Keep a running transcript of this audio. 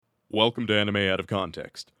Welcome to Anime Out of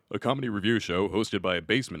Context, a comedy review show hosted by a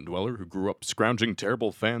basement dweller who grew up scrounging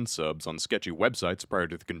terrible fan subs on sketchy websites prior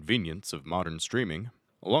to the convenience of modern streaming,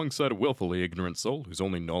 alongside a willfully ignorant soul whose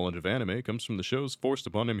only knowledge of anime comes from the shows forced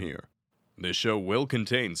upon him here. This show will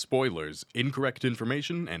contain spoilers, incorrect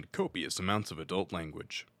information, and copious amounts of adult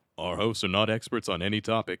language. Our hosts are not experts on any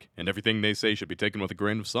topic, and everything they say should be taken with a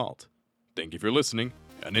grain of salt. Thank you for listening,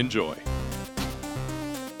 and enjoy.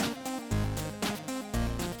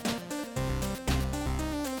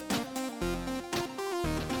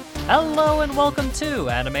 Hello and welcome to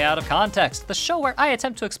Anime Out of Context, the show where I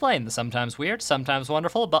attempt to explain the sometimes weird, sometimes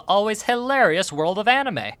wonderful, but always hilarious world of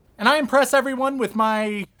anime. And I impress everyone with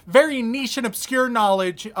my very niche and obscure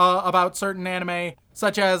knowledge about certain anime,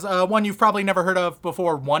 such as one you've probably never heard of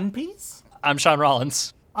before, One Piece. I'm Sean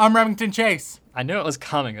Rollins. I'm Remington Chase. I knew it was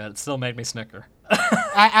coming, but it still made me snicker.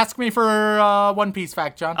 Ask me for One Piece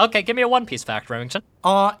fact, John. Okay, give me a One Piece fact, Remington.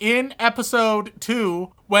 In episode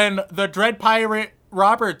 2, when the Dread Pirate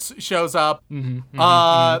Roberts shows up,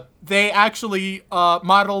 they actually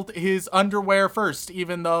modeled his underwear first,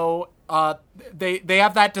 even though they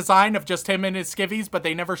have that design of just him and his skivvies, but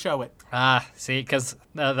they never show it. See, because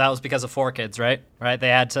that was because of 4Kids, right? Right, they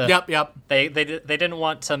had to... Yep. They didn't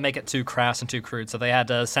want to make it too crass and too crude, so they had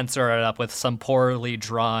to censor it up with some poorly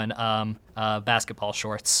drawn basketball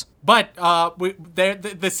shorts. But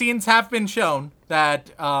the scenes have been shown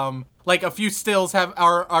that like a few stills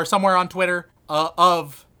are somewhere on Twitter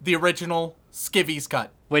of the original skivvies cut,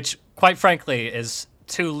 which quite frankly is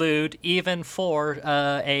too lewd even for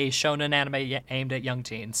a shonen anime aimed at young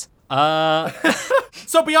teens.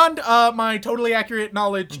 So beyond my totally accurate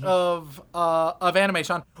knowledge of anime,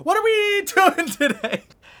 Sean, what are we doing today?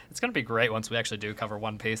 It's going to be great once we actually do cover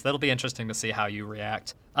One Piece. That'll be interesting to see how you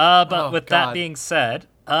react. That being said,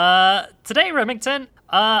 today, Remington,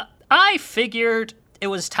 I figured it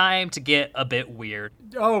was time to get a bit weird.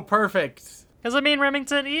 Oh, perfect. Because, I mean,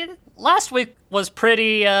 Remington, last week was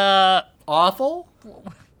pretty, awful?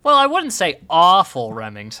 Well, I wouldn't say awful,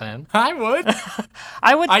 Remington. I would.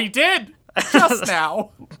 I did, just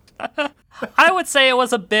now. I would say it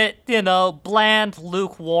was a bit, bland,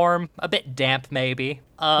 lukewarm, a bit damp, maybe.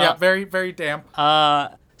 Yeah, very, very damp.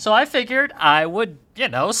 So I figured I would,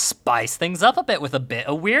 spice things up a bit with a bit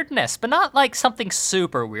of weirdness, but not like something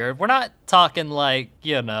super weird. We're not talking like,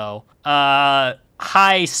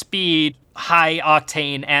 high-speed,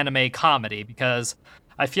 high-octane anime comedy, because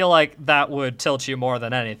I feel like that would tilt you more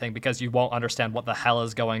than anything, because you won't understand what the hell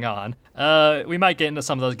is going on. We might get into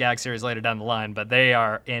some of those gag series later down the line, but they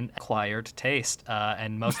are in acquired taste,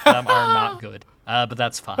 and most of them are not good. But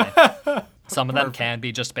that's fine. Some of them can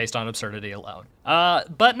be just based on absurdity alone.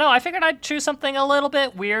 But no, I figured I'd choose something a little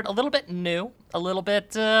bit weird, a little bit new, a little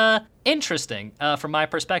bit interesting from my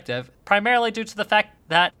perspective, primarily due to the fact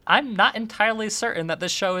that I'm not entirely certain that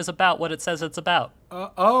this show is about what it says it's about.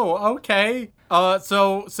 Okay.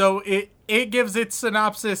 So it gives its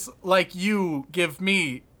synopsis like you give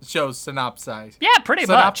me show's synopsis. Yeah, pretty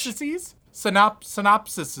much. Synopsises?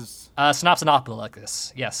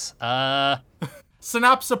 Synopsinopolis, yes.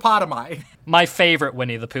 Synopsopotami. My favorite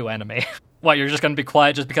Winnie the Pooh anime. What, you're just gonna be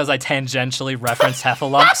quiet just because I tangentially reference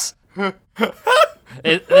Heffalumps?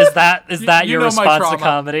 Is that your response to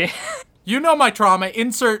comedy? You know my trauma.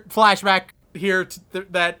 Insert flashback here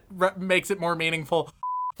that makes it more meaningful.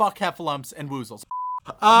 Fuck Heffalumps and Woozles.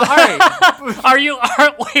 All right.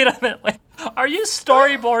 Wait a minute. Are you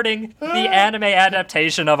storyboarding the anime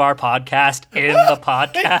adaptation of our podcast in the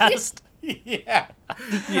podcast? Yeah.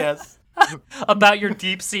 Yes. About your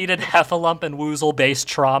deep-seated Heffalump and Woozle-based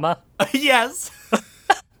trauma? Yes.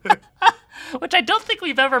 Which I don't think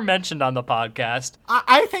we've ever mentioned on the podcast.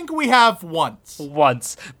 I think we have once.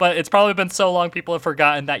 But it's probably been so long people have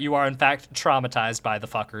forgotten that you are in fact traumatized by the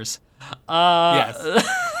fuckers. Yes.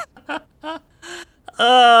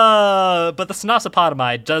 But the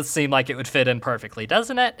Synopsopotami does seem like it would fit in perfectly,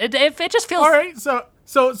 doesn't it? It just feels... All right, so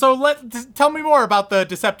tell me more about the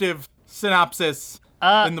deceptive synopsis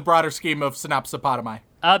in the broader scheme of Synopsopotami.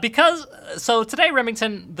 So today,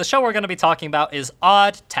 Remington, the show we're going to be talking about is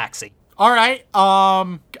Odd Taxi. All right,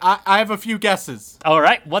 I have a few guesses. All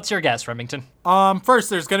right, what's your guess, Remington? First,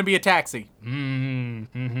 there's going to be a taxi.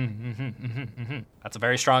 That's a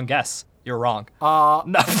very strong guess. You're wrong.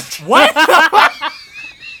 No. What?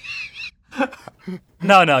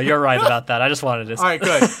 No, you're right about that. I just wanted to... All right,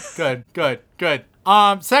 good.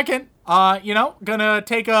 Second, gonna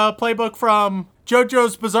take a playbook from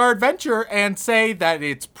JoJo's Bizarre Adventure and say that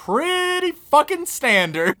it's pretty fucking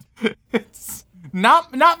standard. It's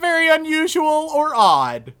not very unusual or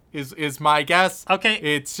odd, is my guess. Okay.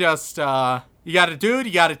 It's just, you got a dude,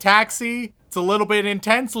 you got a taxi, It's a little bit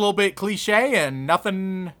intense, a little bit cliche, and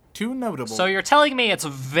nothing too notable. So you're telling me it's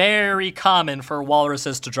very common for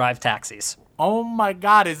walruses to drive taxis? Oh my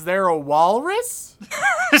god, is there a walrus?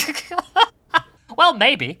 Well,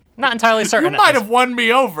 maybe. Not entirely certain. You might have won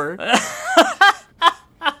me over.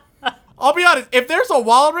 I'll be honest, if there's a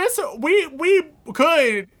walrus, we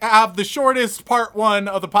could have the shortest part 1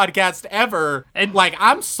 of the podcast ever. And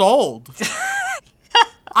I'm sold.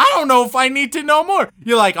 I don't know if I need to know more.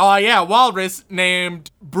 You're like, oh yeah, walrus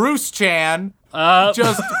named Bruce Chan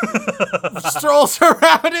just strolls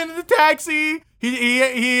around in the taxi.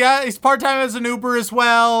 He's part-time as an Uber as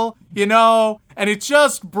well, and it's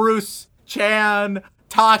just Bruce Chan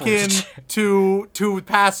talking to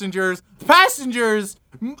passengers. The passengers,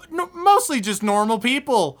 mostly just normal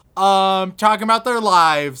people, talking about their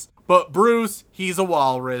lives. But Bruce, he's a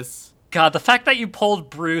walrus. God, the fact that you pulled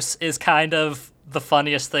Bruce is kind of the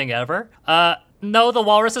funniest thing ever. No, the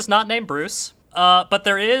walrus is not named Bruce. But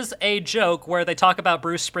there is a joke where they talk about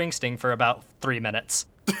Bruce Springsteen for about 3 minutes.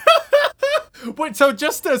 Wait, so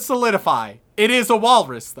just to solidify, it is a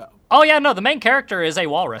walrus, though. Oh, yeah, no, the main character is a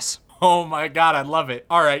walrus. Oh my god, I love it.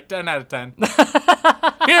 All right, 10 out of 10.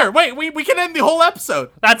 Here, wait, we can end the whole episode.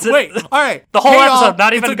 That's it. Wait, all right. The whole episode,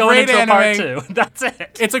 not even going into a part 2. That's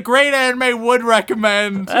it. It's a great anime, would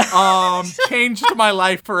recommend. Changed my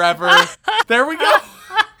life forever. There we go.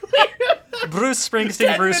 Bruce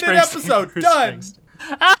Springsteen, Bruce 10-minute Springsteen. episode, Bruce done.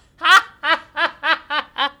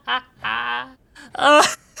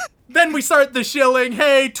 Springsteen. Then we start the shilling.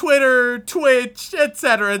 Hey, Twitter, Twitch,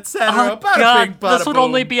 etc., etc. Oh, God, this would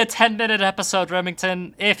only be a 10-minute episode,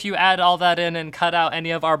 Remington, if you add all that in and cut out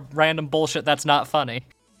any of our random bullshit that's not funny.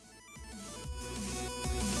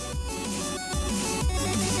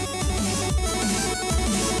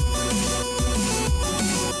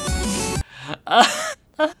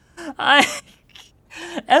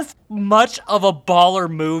 As much of a baller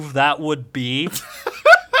move that would be,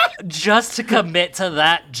 just to commit to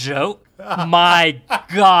that joke, my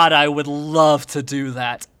God, I would love to do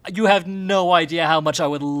that. You have no idea how much I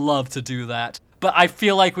would love to do that. But I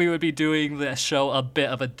feel like we would be doing this show a bit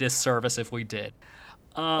of a disservice if we did.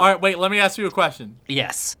 All right, wait, let me ask you a question.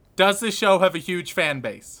 Yes. Does this show have a huge fan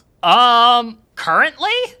base?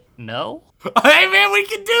 Currently? No. Hey, man, we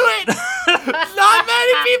can do it! Not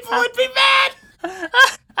many people would be mad!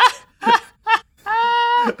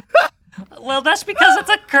 Well, that's because it's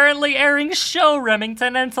a currently airing show,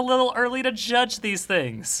 Remington, and it's a little early to judge these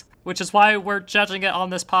things. Which is why we're judging it on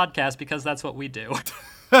this podcast, because that's what we do.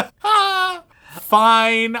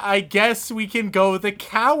 Fine, I guess we can go the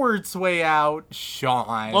coward's way out,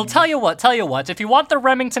 Sean. Well, tell you what, if you want the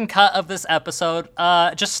Remington cut of this episode,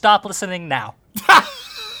 just stop listening now.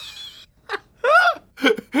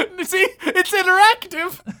 See, it's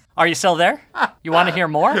interactive. Are you still there? You want to hear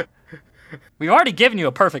more? We've already given you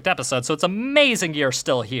a perfect episode, so it's amazing you're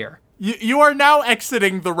still here. You are now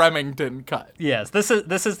exiting the Remington cut. Yes, this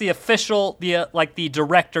is the official, the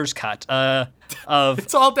director's cut of.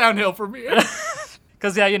 It's all downhill from here.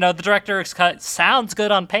 Because the director's cut sounds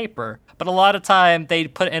good on paper, but a lot of time they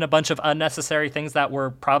put in a bunch of unnecessary things that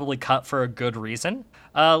were probably cut for a good reason.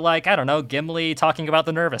 Like, I don't know, Gimli talking about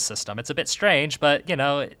the nervous system. It's a bit strange, but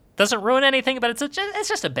it doesn't ruin anything. But it's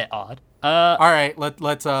just a bit odd. All right,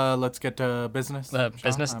 let's get to business.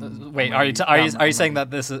 Business. Wait, are you saying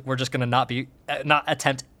that we're just gonna not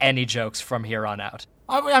attempt any jokes from here on out?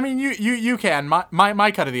 I mean, you can.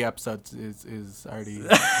 My cut of the episodes is already.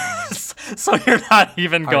 So you're not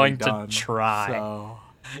even going to try. So.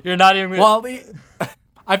 You're not even. Well,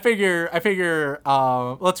 I figure.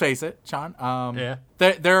 Let's face it, Sean. Yeah.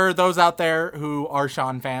 There are those out there who are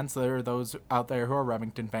Sean fans. There are those out there who are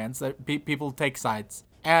Remington fans. That people take sides.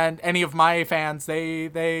 And any of my fans, they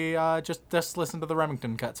just listen to the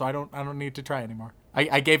Remington cut. So I don't need to try anymore.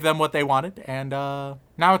 I gave them what they wanted, and now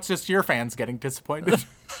it's just your fans getting disappointed.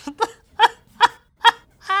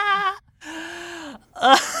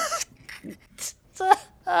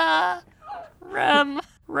 Rem,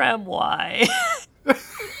 why?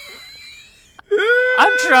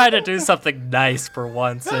 I'm trying to do something nice for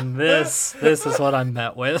once, and this is what I'm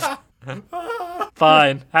met with.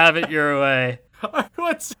 Fine, have it your way.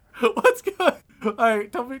 What's good? All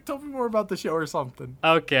right, tell me more about the show or something.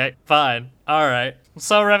 Okay, fine. All right.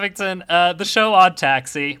 So Remington, the show Odd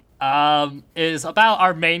Taxi is about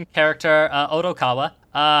our main character, Odokawa.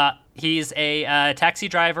 He's a taxi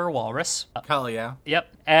driver walrus. Hell yeah.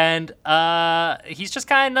 Yep. And he's just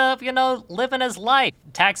kind of, living his life,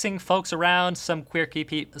 taxing folks around, some quirky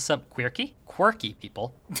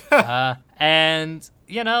people. And,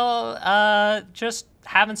 just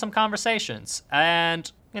having some conversations.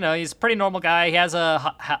 And he's a pretty normal guy. He has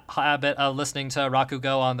a habit of listening to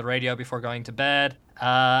Rakugo on the radio before going to bed.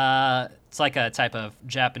 It's like a type of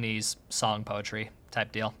Japanese song poetry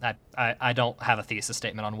type deal. I don't have a thesis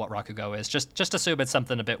statement on what Rakugo is. Just assume it's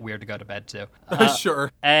something a bit weird to go to bed to.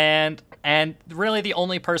 Sure. And really the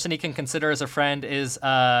only person he can consider as a friend is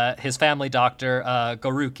his family doctor,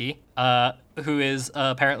 Goruki, who is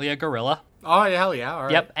apparently a gorilla. Oh, hell yeah. All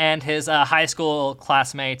right. Yep, and his high school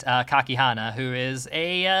classmate, Kakihana, who is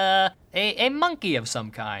a monkey of some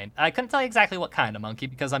kind. I couldn't tell you exactly what kind of monkey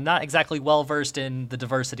because I'm not exactly well-versed in the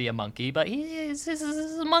diversity of monkey, but he's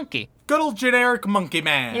a monkey. Good old generic monkey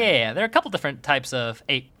man. Yeah, there are a couple different types of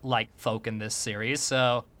ape-like folk in this series.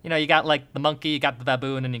 So, you got like the monkey, you got the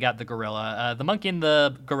baboon, and you got the gorilla. The monkey and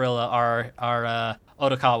the gorilla are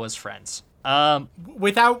Otokawa's friends.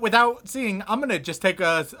 Without seeing, I'm gonna just take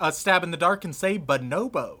a stab in the dark and say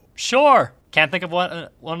bonobo. Sure. Can't think of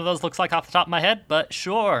what one of those looks like off the top of my head, but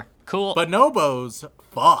sure. Cool. Bonobos,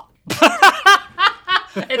 fuck.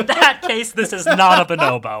 In that case, this is not a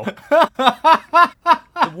bonobo.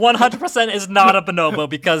 100% is not a bonobo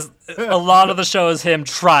because a lot of the show is him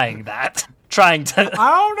trying that. Trying to... I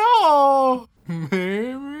don't know.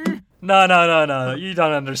 Maybe. No. You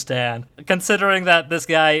don't understand. Considering that this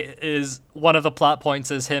guy is... One of the plot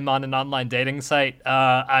points is him on an online dating site,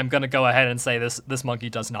 I'm gonna go ahead and say this monkey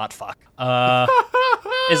does not fuck.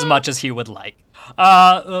 As much as he would like.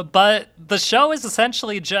 But the show is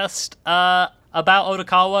essentially just about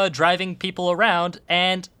Otokawa driving people around,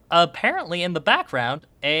 and apparently in the background,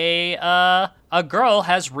 a girl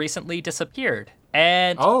has recently disappeared.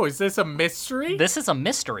 And oh, is this a mystery? This is a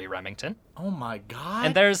mystery, Remington. Oh my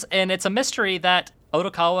god. And it's a mystery that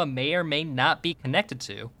Otokawa may or may not be connected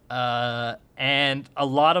to. And a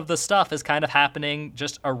lot of the stuff is kind of happening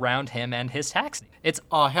just around him and his taxi.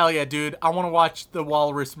 Oh hell yeah, dude. I want to watch The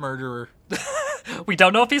Walrus Murderer. We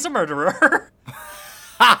don't know if he's a murderer.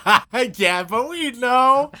 Yeah, but we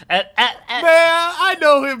know. Man, Man, I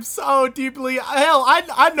know him so deeply. Hell,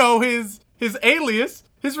 I know his alias.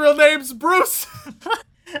 His real name's Bruce.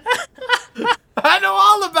 I know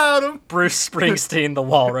all about him. Bruce Springsteen, the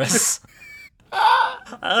Walrus.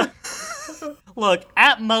 Look,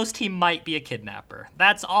 at most he might be a kidnapper.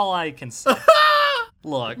 That's all I can say.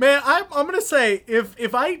 Look, man, I'm gonna say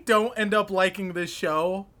if I don't end up liking this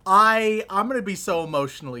show, I'm gonna be so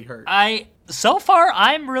emotionally hurt. So far,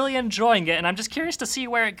 I'm really enjoying it, and I'm just curious to see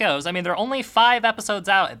where it goes. I mean, there are only 5 episodes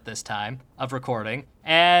out at this time of recording,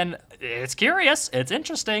 and it's curious, it's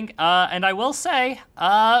interesting, and I will say,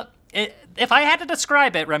 if I had to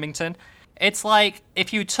describe it, Remington, it's like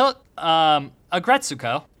if you took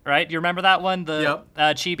Agretsuko, right? You remember that one? The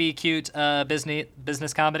chibi cute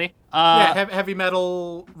business comedy? Heavy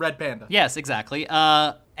metal red panda. Yes, exactly.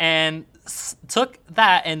 And took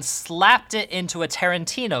that and slapped it into a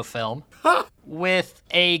Tarantino film with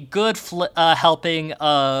a good helping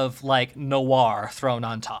of like noir thrown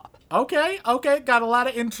on top. Okay. Got a lot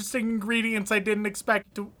of interesting ingredients I didn't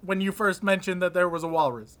expect when you first mentioned that there was a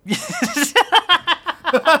walrus.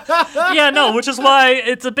 Yeah, no, which is why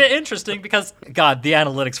it's a bit interesting because, God, the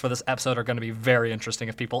analytics for this episode are going to be very interesting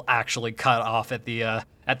if people actually cut off at the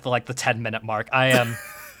 10-minute mark. I am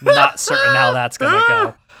not certain how that's going to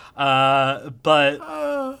go.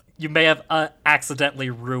 But you may have accidentally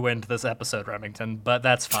ruined this episode, Remington, but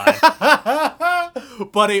that's fine.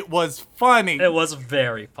 But it was funny. It was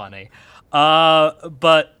very funny.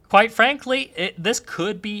 But quite frankly, this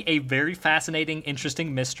could be a very fascinating,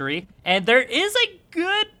 interesting mystery. And there is a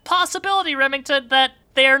good possibility, Remington, that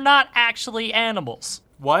they're not actually animals.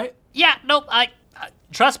 What? Yeah, nope.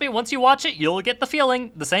 Trust me, once you watch it, you'll get the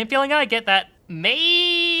same feeling I get, that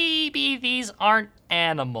maybe these aren't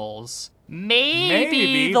animals.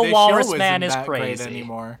 Maybe the walrus man is crazy.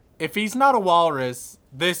 Anymore. If he's not a walrus,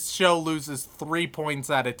 this show loses 3 points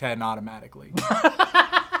out of 10 automatically.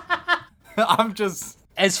 I'm just...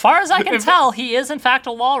 As far as I can tell, he is in fact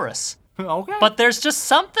a walrus. Okay. But there's just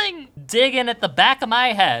something digging at the back of my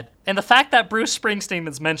head, and the fact that Bruce Springsteen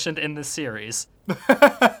is mentioned in this series,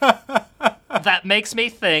 that makes me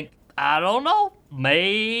think, I don't know,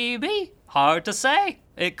 maybe. Hard to say.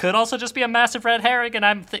 It could also just be a massive red herring, and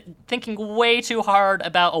I'm thinking way too hard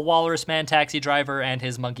about a walrus man taxi driver and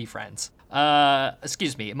his monkey friends.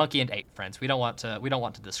 Excuse me, monkey and ape friends. We don't want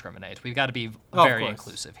to discriminate. We've got to be very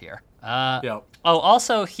inclusive here. Yep. Oh,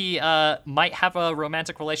 also he might have a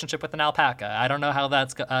romantic relationship with an alpaca. I don't know how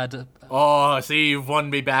that's. See, you've won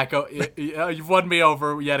me back. You've won me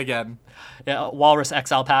over yet again. Yeah, walrus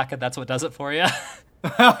X alpaca. That's what does it for you.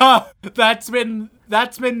 That's been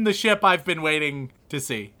the ship I've been waiting to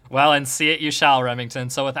see. Well, and see it you shall, Remington.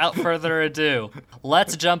 So without further ado,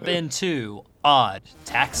 let's jump into Odd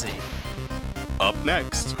Taxi. Up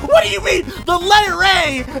next. What do you mean? The letter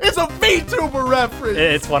A is a VTuber reference.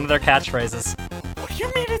 It's one of their catchphrases. What do you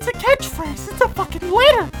mean it's a catchphrase? It's a fucking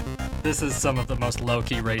letter. This is some of the most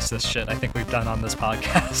low-key racist shit I think we've done on this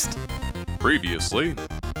podcast. Previously.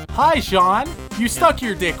 Hi, Sean. You stuck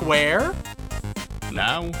your dick where?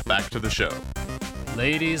 Now, back to the show.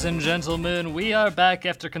 Ladies and gentlemen, we are back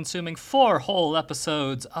after consuming 4 whole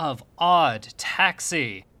episodes of Odd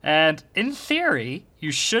Taxi. And in theory,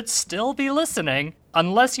 you should still be listening,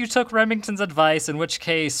 unless you took Remington's advice, in which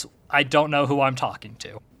case, I don't know who I'm talking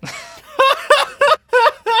to.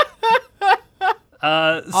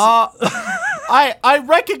 I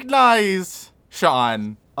recognize,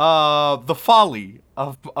 Sean, the folly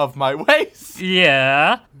of my ways.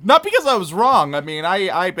 Yeah. Not because I was wrong. I mean,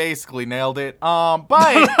 I basically nailed it.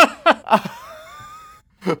 But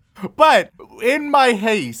but in my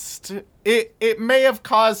haste, it may have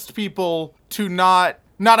caused people to not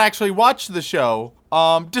actually watch the show,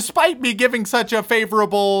 despite me giving such a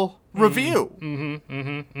favorable review.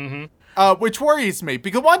 Which worries me,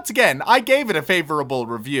 because once again, I gave it a favorable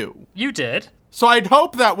review. You did. So I'd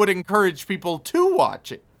hope that would encourage people to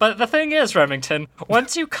watch it. But the thing is, Remington,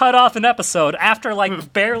 once you cut off an episode after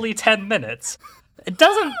like barely 10 minutes, it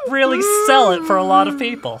doesn't really sell it for a lot of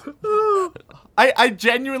people. I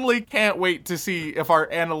genuinely can't wait to see if our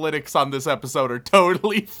analytics on this episode are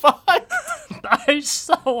totally fucked. I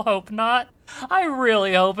so hope not. I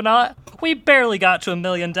really hope not. We barely got to 1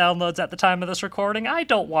 million downloads at the time of this recording. I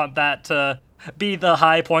don't want that to be the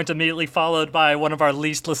high point immediately followed by one of our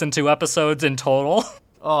least listened to episodes in total.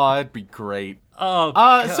 Oh, that'd be great. Oh,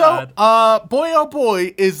 God. Boy oh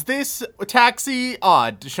boy, is this taxi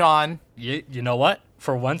odd, Sean? You know what?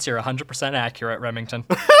 For once, you're 100% accurate, Remington.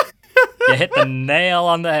 You hit the nail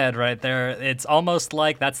on the head right there. It's almost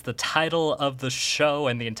like that's the title of the show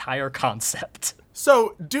and the entire concept.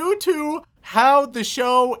 So, due to how the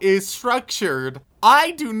show is structured,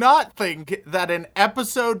 I do not think that an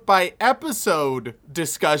episode by episode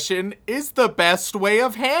discussion is the best way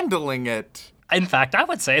of handling it. In fact, I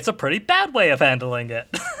would say it's a pretty bad way of handling it.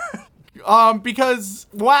 Because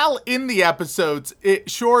while in the episodes, it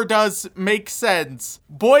sure does make sense.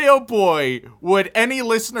 Boy, oh boy, would any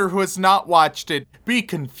listener who has not watched it be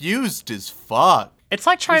confused as fuck. It's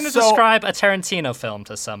like trying to describe a Tarantino film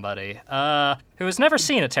to somebody who has never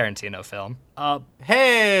seen a Tarantino film.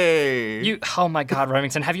 Hey! Oh my God,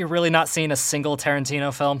 Remington, have you really not seen a single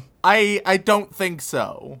Tarantino film? I don't think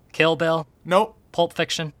so. Kill Bill? Nope. Pulp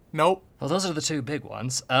Fiction? Nope. Well, those are the 2 big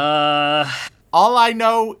ones. All I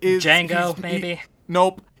know is Django, maybe?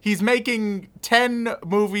 Nope. He's making 10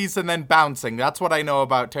 movies and then bouncing. That's what I know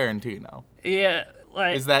about Tarantino. Yeah,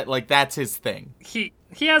 like... Is that, like, that's his thing. He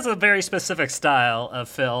has a very specific style of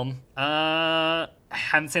film. I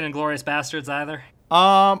haven't seen Inglourious Bastards either.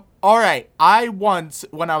 Alright. I once,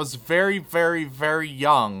 when I was very, very, very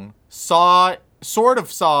young, sort of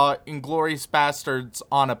saw Inglourious Bastards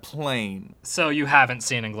on a plane. So you haven't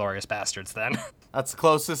seen Inglourious Bastards then? That's the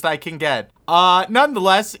closest I can get.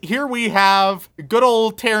 Nonetheless, here we have good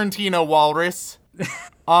old Tarantino Walrus.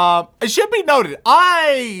 It should be noted,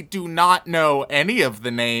 I do not know any of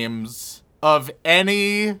the names of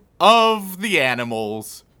any of the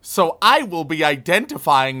animals, so I will be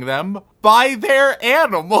identifying them by their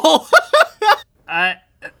animal.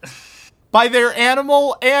 By their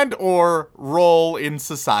animal and or role in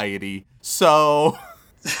society. So...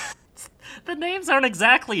 The names aren't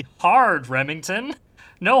exactly hard, Remington.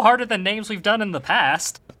 No harder than names we've done in the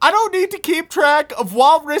past. I don't need to keep track of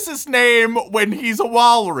Walrus's name when he's a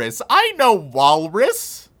walrus. I know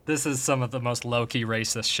Walrus. This is some of the most low-key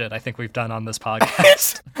racist shit I think we've done on this podcast.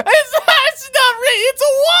 It's not it's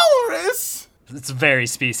a walrus. It's very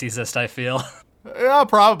speciesist, I feel. Yeah,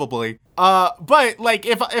 probably. But like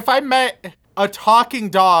if I met a talking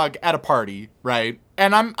dog at a party, right?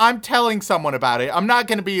 And I'm telling someone about it, I'm not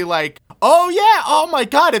gonna be like, oh yeah, oh my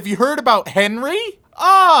God, have you heard about Henry?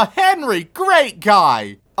 Ah, Henry, great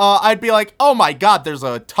guy. I'd be like, oh my God, there's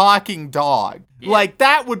a talking dog. Yeah. Like,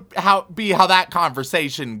 that would be how that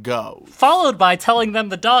conversation goes. Followed by telling them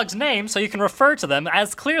the dog's name so you can refer to them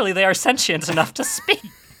as clearly they are sentient enough to speak.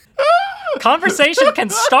 Conversation can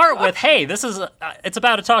start with, hey, it's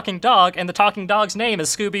about a talking dog, and the talking dog's name is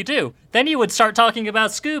Scooby-Doo. Then you would start talking about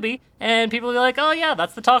Scooby, and people would be like, oh yeah,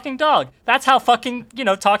 that's the talking dog. That's how fucking,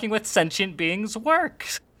 talking with sentient beings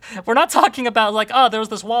works. We're not talking about like, oh, there was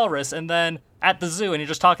this walrus, and then at the zoo, and you're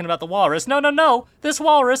just talking about the walrus. No. This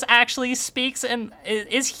walrus actually speaks and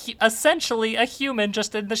is essentially a human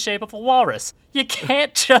just in the shape of a walrus. You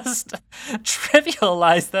can't just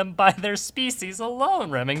trivialize them by their species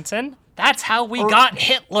alone, Remington. That's how we got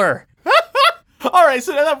Hitler. All right,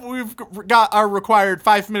 so now that we've got our required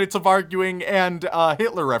 5 minutes of arguing and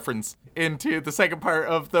Hitler reference into the second part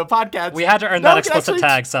of the podcast. We had to earn that explicit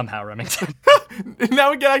tag somehow, Remington.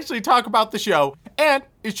 Now we can actually talk about the show. And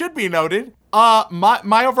it should be noted,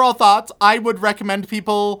 my overall thoughts, I would recommend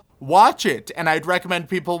people watch it. And I'd recommend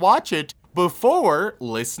people watch it before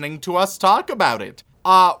listening to us talk about it.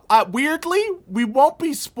 Weirdly, we won't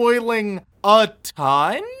be spoiling a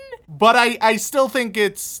ton, but I still think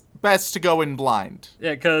it's best to go in blind.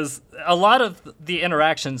 Yeah, because a lot of the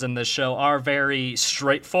interactions in this show are very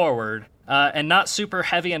straightforward and not super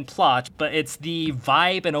heavy in plot, but it's the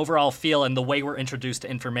vibe and overall feel and the way we're introduced to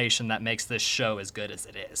information that makes this show as good as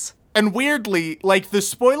it is. And weirdly, like, the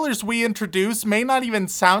spoilers we introduce may not even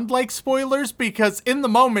sound like spoilers, because in the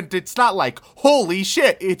moment, it's not like, holy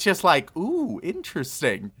shit, it's just like, ooh,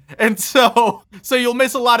 interesting. And so you'll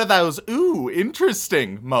miss a lot of those, ooh,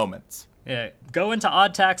 interesting moments. Yeah, go into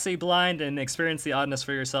Odd Taxi blind and experience the oddness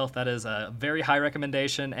for yourself. That is a very high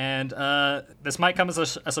recommendation, and this might come as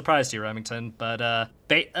a surprise to you, Remington, but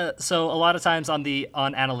so a lot of times on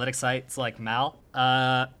analytic sites like Mal,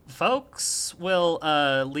 folks will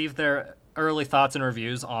leave their early thoughts and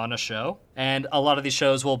reviews on a show, and a lot of these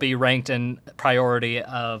shows will be ranked in priority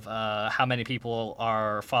of how many people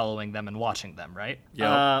are following them and watching them, right?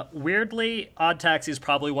 Yeah. Weirdly, Odd Taxi is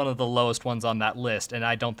probably one of the lowest ones on that list, and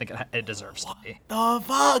I don't think it deserves to be. The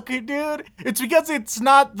fuck, dude? It's because it's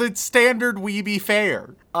not the standard Weeby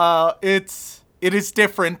fare. It is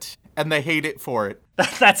different, and they hate it for it.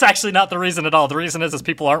 That's actually not the reason at all. The reason is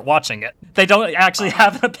people aren't watching it. They don't actually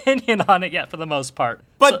have an opinion on it yet for the most part.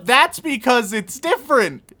 But that's because it's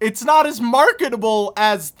different. It's not as marketable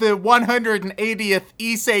as the 180th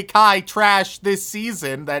Isekai trash this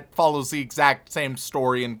season that follows the exact same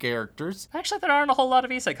story and characters. Actually, there aren't a whole lot of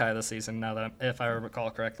Isekai this season, now that if I recall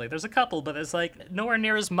correctly. There's a couple, but it's like nowhere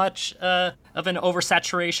near as much of an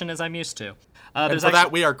oversaturation as I'm used to. And for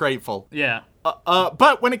that, we are grateful. Yeah.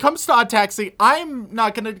 But when it comes to Odd Taxi, I'm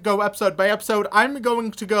not going to go episode by episode. I'm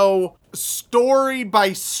going to go story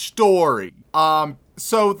by story.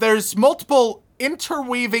 So there's multiple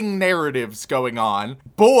interweaving narratives going on.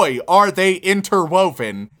 Boy, are they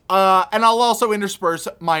interwoven. And I'll also intersperse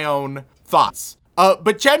my own thoughts.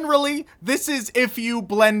 But generally, this is if you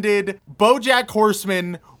blended BoJack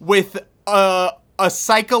Horseman with a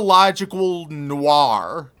psychological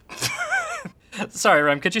noir. Sorry,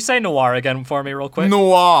 Rem, could you say noir again for me real quick?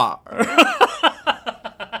 Noir.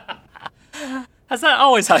 Is that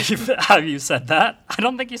always how you said that? I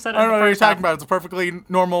don't think you said it. I don't know what you're talking about. It's a perfectly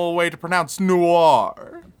normal way to pronounce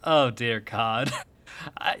noir. Oh, dear God.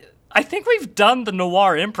 I think we've done the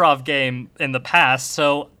noir improv game in the past,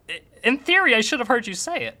 so in theory I should have heard you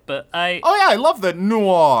say it, but Oh yeah, I love the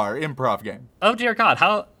noir improv game. Oh, dear God.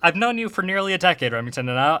 I've known you for nearly a decade, Remington,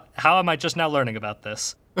 and how am I just now learning about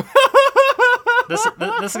this? This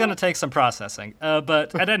is going to take some processing,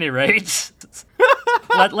 but at any rate,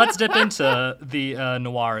 let's dip into the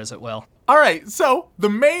noir, as it will. All right, so the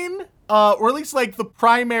main, or at least like the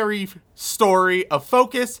primary story of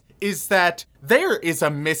focus is that there is a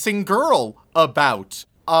missing girl about,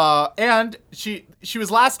 and she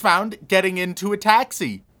was last found getting into a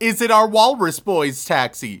taxi. Is it our Walrus Boys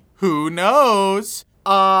taxi? Who knows?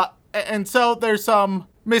 And so there's some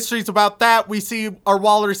mysteries about that. We see our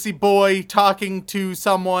Walrusy boy talking to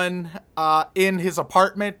someone in his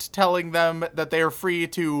apartment, telling them that they are free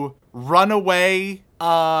to run away,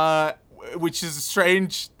 which is a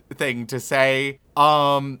strange thing to say.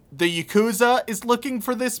 The Yakuza is looking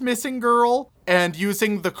for this missing girl and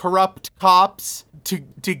using the corrupt cops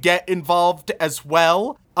to get involved as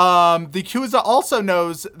well. The Yakuza also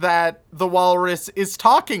knows that the Walrus is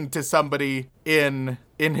talking to somebody in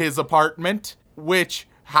his apartment, which,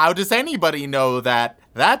 how does anybody know that?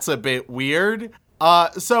 That's a bit weird.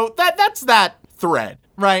 So that's that thread,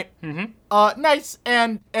 right? Mm-hmm. Nice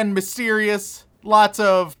and mysterious. Lots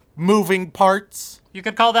of moving parts. You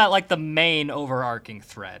could call that like the main overarching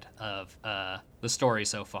thread of the story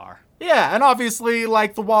so far. Yeah, and obviously,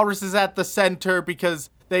 like, the Walrus is at the center because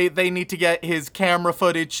they need to get his camera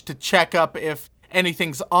footage to check up if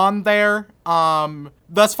anything's on there.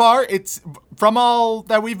 Thus far, it's, from all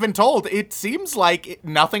that we've been told, it seems like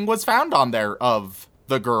nothing was found on there of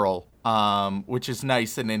the girl, which is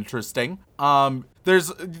nice and interesting. There's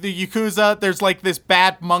the Yakuza, there's like this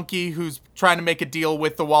bad monkey who's trying to make a deal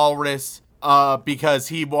with the Walrus, because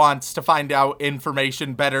he wants to find out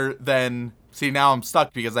information better than... See, now I'm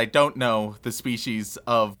stuck because I don't know the species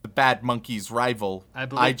of the bad monkey's rival.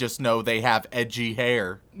 I just know they have edgy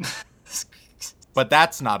hair. But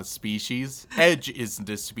that's not a species. Edge isn't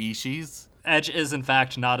a species. Edge is in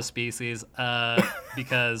fact not a species,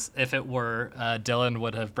 because if it were, Dylan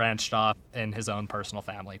would have branched off in his own personal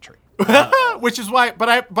family tree. Which is why, but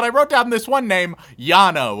I wrote down this one name,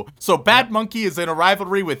 Yano. So Bad Monkey is in a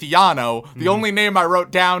rivalry with Yano. The only name I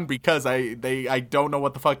wrote down because I don't know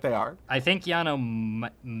what the fuck they are. I think Yano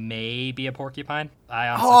may be a porcupine. I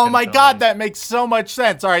honestly Oh couldn't my tell god, you. that makes so much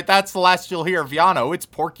sense. All right, that's the last you'll hear of Yano. It's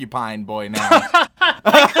Porcupine Boy now.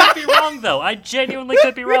 I could be wrong though. I genuinely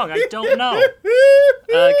could be wrong. I don't know.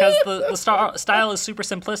 Because the style is super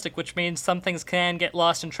simplistic, which means some things can get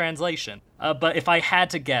lost in translation. But if I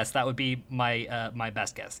had to guess, that would be my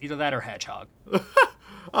best guess. Either that or hedgehog.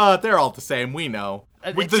 They're all the same. We know.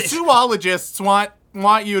 The it's- zoologists want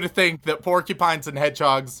you to think that porcupines and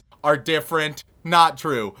hedgehogs are different. Not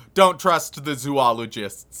true. Don't trust the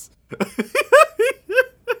zoologists.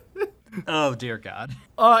 Oh dear God.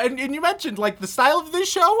 And you mentioned, like, the style of this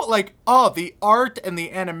show, like, the art and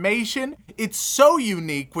the animation, it's so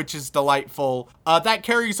unique, which is delightful. That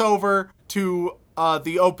carries over to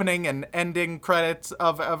the opening and ending credits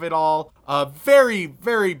of it all. Very,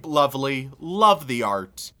 very lovely. Love the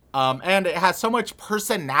art. And it has so much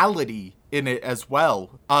personality in it as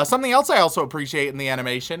well. Something else I also appreciate in the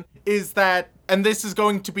animation is that, and this is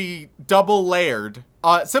going to be double layered,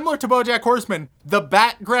 similar to BoJack Horseman, the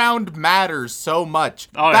background matters so much.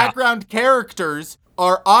 Oh, yeah. Background characters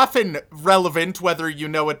are often relevant whether you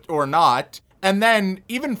know it or not. And then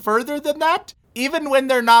even further than that, even when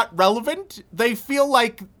they're not relevant, they feel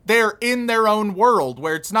like they're in their own world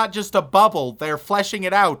where it's not just a bubble, they're fleshing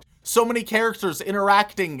it out. So many characters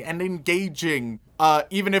interacting and engaging,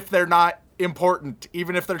 even if they're not important,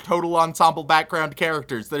 even if they're total ensemble background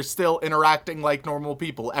characters, they're still interacting like normal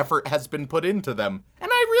people. Effort has been put into them. And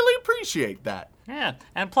I really appreciate that. Yeah,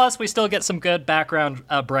 and plus we still get some good background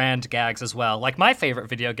brand gags as well, like my favorite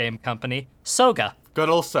video game company, Soga, Good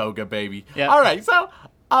old Soga, baby. Yeah. All right, so...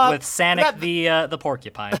 with Sonic the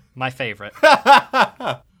porcupine, my favorite.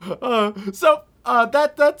 That's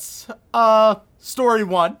story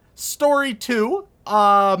one. Story two,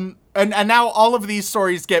 and now all of these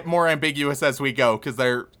stories get more ambiguous as we go because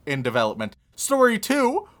they're in development. Story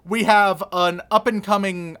two, we have an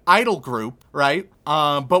up-and-coming idol group, right?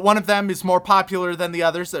 But one of them is more popular than the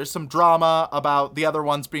others. There's some drama about the other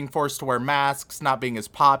ones being forced to wear masks, not being as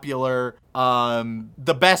popular.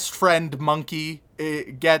 The best friend monkey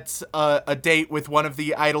gets a date with one of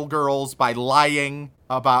the idol girls by lying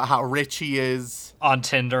about how rich he is. On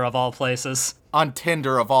Tinder of all places. On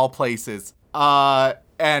Tinder of all places.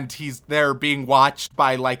 And he's there being watched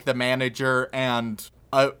by, like, the manager and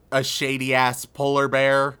a shady-ass polar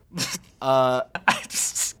bear. I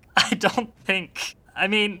don't think... I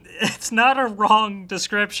mean, it's not a wrong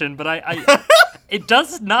description, but I it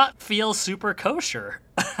does not feel super kosher.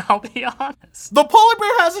 I'll be honest. The polar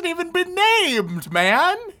bear hasn't even been named,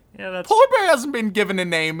 man! Yeah, that's... Polar bear hasn't been given a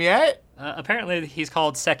name yet. Apparently, he's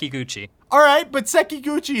called Sekiguchi. Alright, but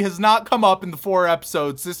Sekiguchi has not come up in the 4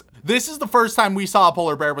 episodes. This is the first time we saw a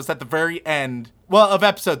polar bear was at the very end, well, of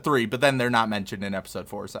episode 3, but then they're not mentioned in episode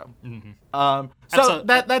 4, so. Mm-hmm.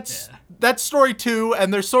 That's story 2,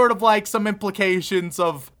 and there's sort of like some implications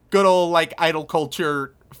of good old, like, idol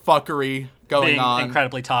culture fuckery going Being on.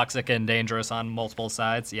 incredibly toxic and dangerous on multiple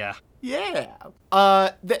sides, yeah. Yeah.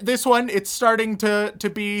 This one, it's starting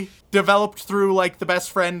to be developed through, like, the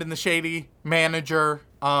best friend and the shady manager,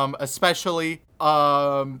 especially.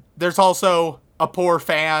 There's also a poor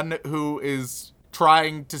fan who is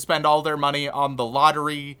trying to spend all their money on the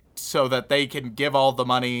lottery so that they can give all the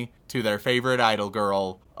money to their favorite idol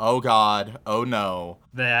girl. Oh God. Oh no.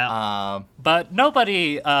 Yeah. But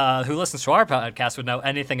nobody who listens to our podcast would know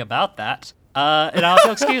anything about that. And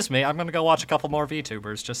also, excuse me, I'm going to go watch a couple more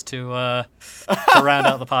VTubers just to round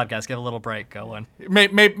out the podcast, get a little break going.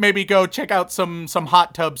 Maybe go check out some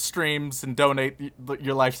hot tub streams and donate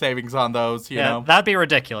your life savings on those, you know? That'd be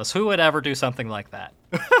ridiculous. Who would ever do something like that?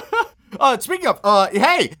 Speaking of,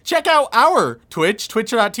 hey, check out our Twitch,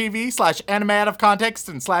 twitch.tv/animeoutofcontext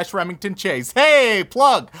and /Remington Chase. Hey,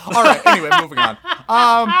 plug. All right, anyway, moving on.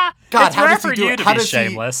 God, it's how rare does he for do you it? to How be does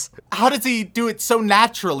shameless. How does he do it so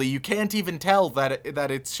naturally? You can't even tell that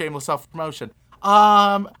it's shameless self-promotion.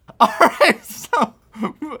 All right, so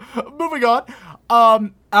moving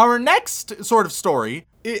on. Our next sort of story,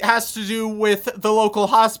 it has to do with the local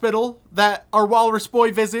hospital that our Walrus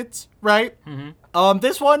Boy visits, right? Mm-hmm.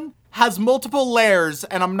 This one has multiple layers,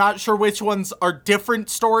 and I'm not sure which ones are different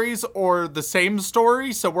stories or the same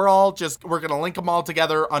story, so we're gonna link them all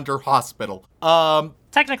together under hospital.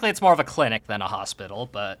 Technically, it's more of a clinic than a hospital,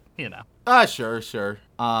 but, you know. Sure.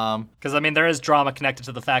 Because, I mean, there is drama connected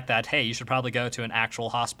to the fact that, hey, you should probably go to an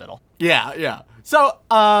actual hospital. Yeah. So,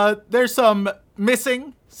 there's some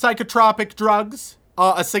missing psychotropic drugs,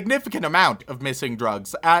 a significant amount of missing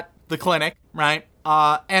drugs at the clinic, right?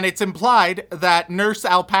 And it's implied that Nurse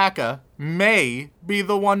Alpaca may be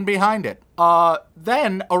the one behind it.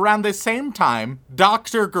 Then, around this same time,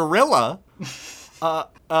 Dr. Gorilla,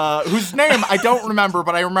 whose name I don't remember,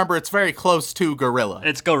 but I remember it's very close to Gorilla.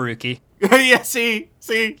 It's Goruki. Yeah, see?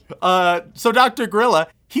 So Dr. Gorilla,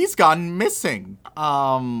 he's gone missing.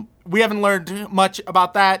 We haven't learned much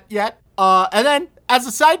about that yet. And then, as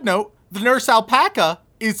a side note, the Nurse Alpaca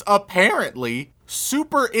is apparently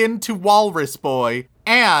super into Walrus Boy,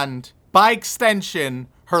 and, by extension,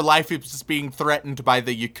 her life is being threatened by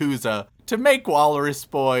the Yakuza to make Walrus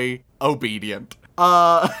Boy obedient.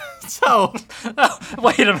 So...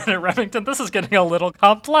 Wait a minute, Remington, this is getting a little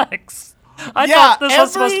complex. I thought this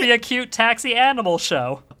was supposed to be a cute taxi animal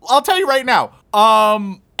show. I'll tell you right now,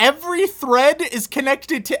 every thread is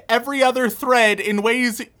connected to every other thread in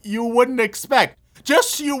ways you wouldn't expect.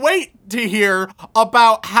 Just you wait to hear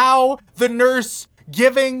about how the nurse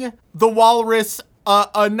giving the walrus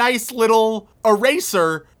a nice little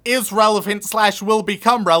eraser is relevant / will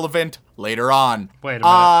become relevant later on. Wait a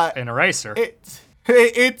minute, an eraser?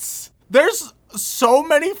 There's so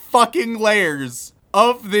many fucking layers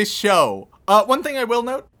of this show. One thing I will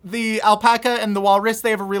note, the alpaca and the walrus, they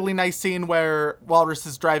have a really nice scene where Walrus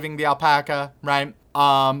is driving the alpaca, right?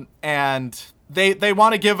 And they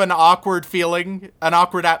want to give an awkward feeling, an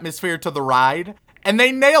awkward atmosphere to the ride, and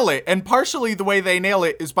they nail it. And partially the way they nail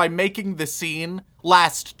it is by making the scene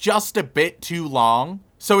last just a bit too long.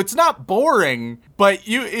 So it's not boring, but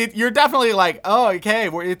you're definitely like, oh, okay,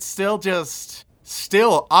 it's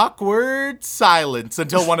still awkward silence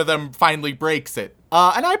until one of them finally breaks it.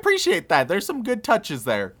 And I appreciate that. There's some good touches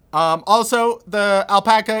there. Also, the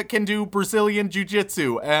alpaca can do Brazilian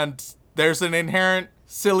jiu-jitsu, and there's an inherent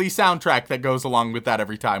silly soundtrack that goes along with that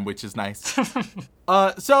every time, which is nice.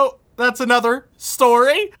 So that's another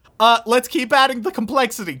story. Let's keep adding the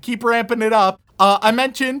complexity. Keep ramping it up. I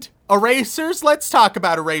mentioned erasers. Let's talk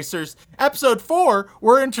about erasers. Episode 4,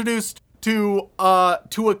 we're introduced to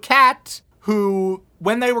a cat who,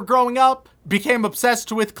 when they were growing up, became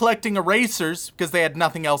obsessed with collecting erasers because they had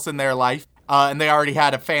nothing else in their life. And they already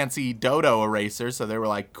had a fancy dodo eraser, so they were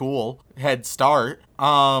like, cool, head start.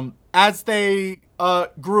 As they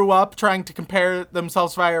grew up trying to compare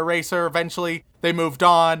themselves via eraser, eventually they moved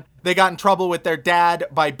on. They got in trouble with their dad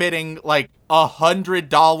by bidding like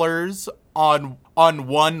 $100 on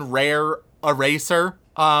one rare eraser.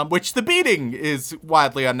 Which the beating is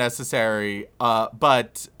wildly unnecessary,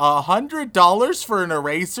 but $100 for an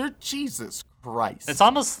eraser? Jesus Christ. It's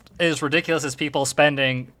almost as ridiculous as people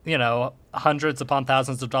spending, hundreds upon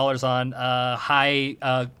thousands of dollars on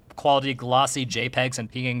high quality glossy JPEGs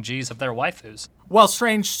and PNGs of their waifus. Well,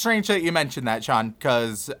 strange that you mentioned that, Sean,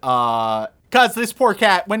 because this poor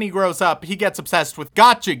cat, when he grows up, he gets obsessed with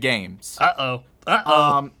gacha games.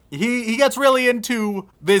 He gets really into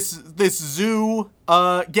this zoo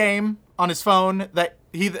game on his phone that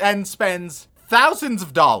he then spends thousands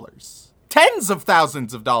of dollars, tens of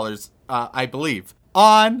thousands of dollars, I believe,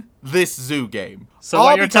 on this zoo game. So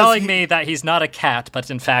what you're telling me that he's not a cat,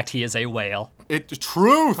 but in fact he is a whale.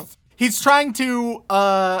 Truth. He's trying to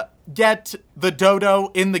get the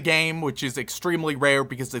dodo in the game, which is extremely rare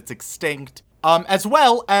because it's extinct. As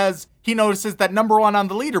well as he notices that number 1 on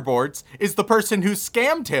the leaderboards is the person who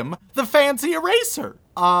scammed him the fancy eraser.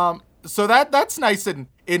 So that's nice and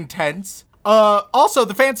intense. Also,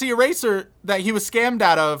 the fancy eraser that he was scammed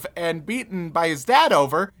out of and beaten by his dad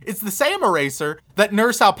over is the same eraser that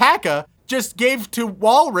Nurse Alpaca just gave to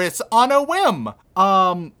Walrus on a whim.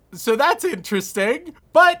 So that's interesting.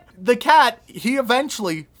 But the cat, he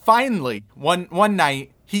eventually, finally, one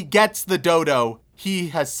night, he gets the dodo he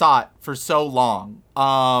has sought for so long.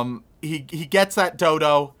 He gets that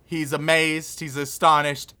dodo. He's amazed. He's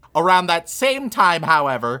astonished. Around that same time,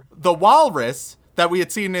 however, the walrus that we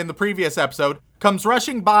had seen in the previous episode comes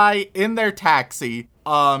rushing by in their taxi.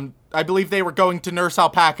 I believe they were going to Nurse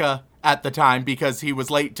Alpaca at the time because he was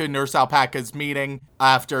late to Nurse Alpaca's meeting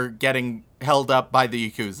after getting held up by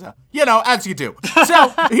the Yakuza. As you do.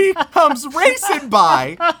 So he comes racing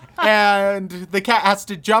by, and the cat has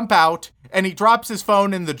to jump out, and he drops his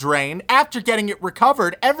phone in the drain. After getting it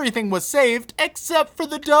recovered, everything was saved except for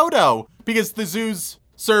the dodo, because the zoo's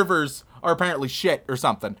servers are apparently shit or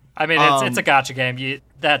something. I mean, it's a gacha game.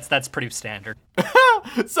 That's pretty standard.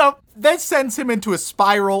 So this sends him into a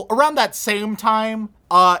spiral. Around that same time,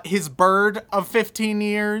 his bird of 15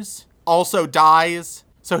 years also dies.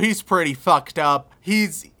 So he's pretty fucked up.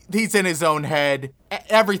 He's in his own head.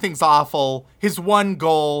 everything's awful. His one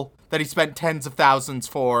goal that he spent tens of thousands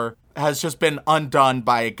for has just been undone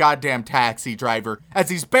by a goddamn taxi driver. As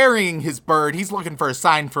he's burying his bird, he's looking for a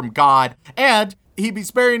sign from God, and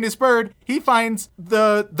he's burying his bird. He finds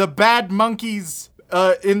the bad monkeys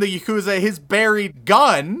in the Yakuza, his buried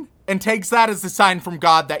gun, and takes that as a sign from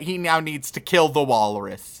God that he now needs to kill the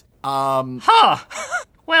walrus.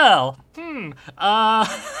 Well,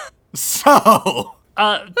 So...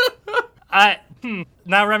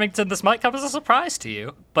 Now, Remington, this might come as a surprise to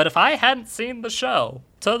you, but if I hadn't seen the show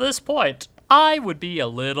to this point, I would be a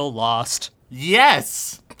little lost.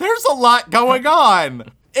 Yes, there's a lot going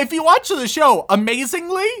on. If you watch the show,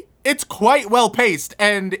 amazingly, it's quite well paced,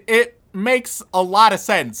 and it makes a lot of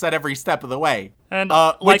sense at every step of the way. And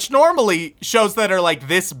which normally shows that are like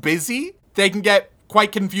this busy, they can get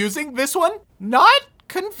quite confusing. This one, not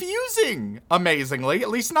confusing, amazingly, at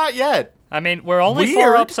least not yet. I mean, we're only Weird.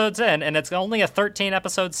 4 episodes in, and it's only a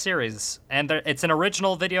 13-episode series, and it's an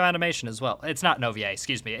original video animation as well. It's not an OVA,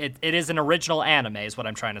 excuse me. It is an original anime, is what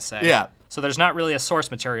I'm trying to say. Yeah. So there's not really a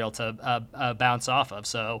source material to bounce off of.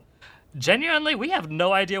 So, genuinely, we have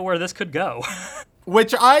no idea where this could go.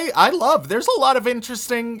 Which I love. There's a lot of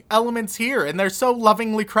interesting elements here, and they're so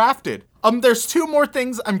lovingly crafted. There's 2 more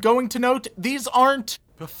things I'm going to note. These aren't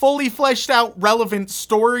fully fleshed out relevant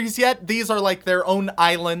stories yet. These are like their own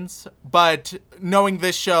islands, but knowing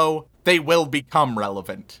this show, they will become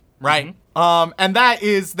relevant, right? Mm-hmm. And that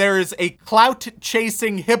is, there is a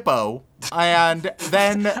clout-chasing hippo, and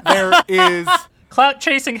then there is...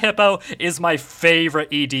 Clout-chasing hippo is my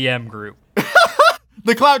favorite EDM group.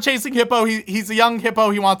 The clout-chasing hippo, he's a young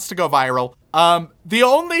hippo, he wants to go viral. The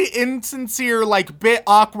only insincere, like, bit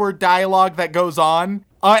awkward dialogue that goes on,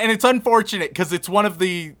 and it's unfortunate because it's one of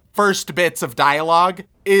the first bits of dialogue,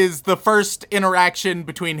 is the first interaction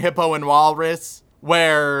between Hippo and Walrus,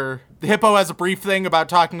 where the Hippo has a brief thing about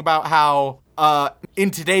talking about how,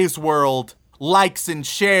 in today's world, likes and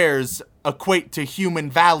shares equate to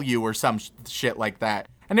human value or some shit like that.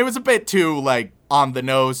 And it was a bit too, like, on the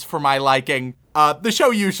nose for my liking. The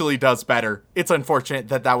show usually does better. It's unfortunate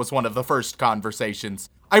that that was one of the first conversations.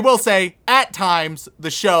 I will say, at times,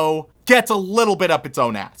 the show gets a little bit up its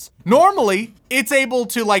own ass. Normally, it's able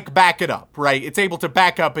to, like, back it up, right? It's able to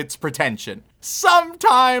back up its pretension.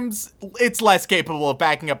 Sometimes, it's less capable of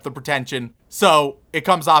backing up the pretension, so it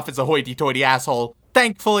comes off as a hoity-toity asshole.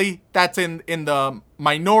 Thankfully, that's in the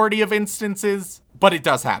minority of instances, but it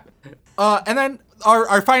does happen. And then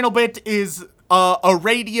our final bit is a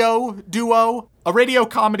radio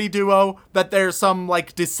comedy duo that there's some,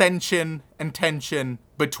 like, dissension and tension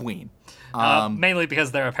between. Mainly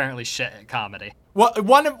because they're apparently shit at comedy. Well,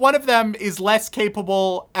 one of them is less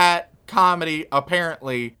capable at comedy,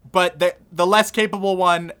 apparently, but the less capable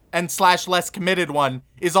one and / less committed one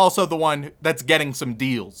is also the one that's getting some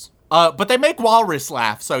deals. But they make Walrus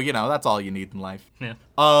laugh, so, you know, that's all you need in life. Yeah.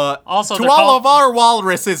 Also, to all of our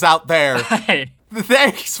walruses out there, Hey,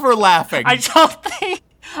 thanks for laughing. I don't think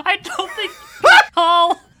we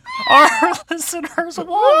call our listeners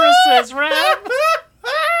walruses, Ram.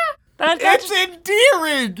 It's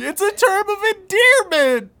endearing. It's a term of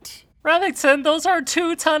endearment. Remington, those are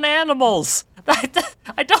 2-ton animals.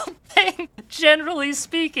 I don't think, generally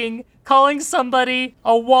speaking, calling somebody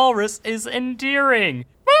a walrus is endearing.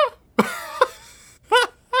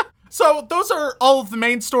 So those are all of the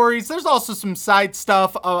main stories. There's also some side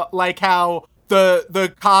stuff, like how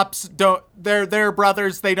the cops they're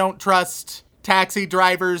brothers. They don't trust taxi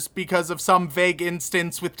drivers because of some vague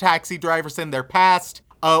instance with taxi drivers in their past.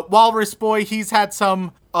 Walrus Boy, he's had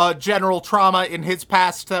some general trauma in his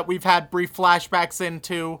past that we've had brief flashbacks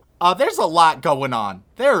into. There's a lot going on.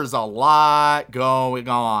 There's a lot going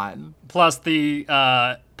on. Plus the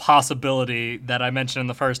possibility that I mentioned in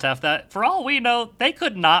the first half that, for all we know, they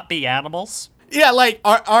could not be animals. Yeah, like,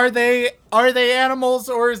 are they animals,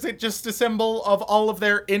 or is it just a symbol of all of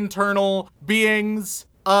their internal beings?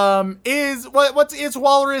 Is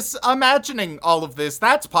Walrus imagining all of this?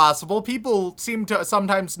 That's possible. People seem to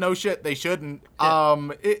sometimes know shit they shouldn't.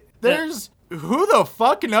 Who the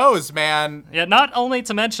fuck knows, man? Yeah, not only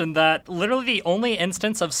to mention that literally the only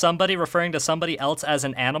instance of somebody referring to somebody else as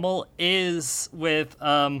an animal is with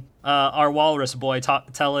our Walrus Boy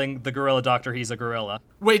telling the gorilla doctor he's a gorilla.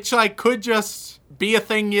 Which, like, could just be a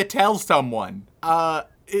thing you tell someone. But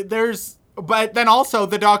then also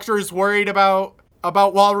the doctor is worried about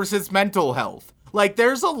Walrus's mental health. Like,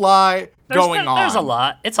 there's a lot going on. There's a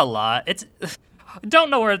lot. It's a lot. Don't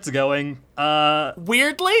know where it's going.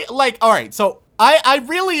 Weirdly, like, all right, so I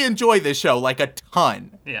really enjoy this show, like, a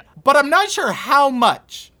ton. Yeah. But I'm not sure how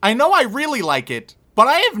much. I know I really like it, but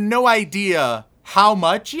I have no idea how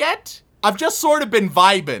much yet. I've just sort of been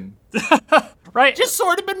vibing. Right? Just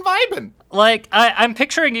sort of been vibing. Like, I'm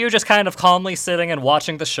picturing you just kind of calmly sitting and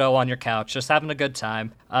watching the show on your couch, just having a good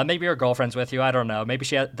time. Maybe your girlfriend's with you, I don't know. Maybe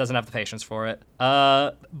she doesn't have the patience for it.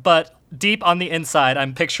 But deep on the inside,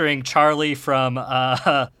 I'm picturing Charlie from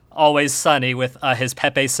Always Sunny with his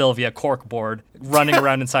Pepe Sylvia corkboard running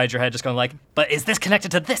around inside your head, just going like, but is this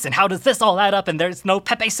connected to this? And how does this all add up? And there's no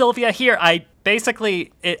Pepe Sylvia here. A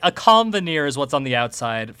calm veneer is what's on the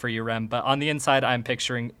outside for you, Rem, but on the inside, I'm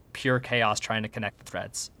picturing pure chaos trying to connect the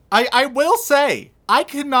threads. I will say, I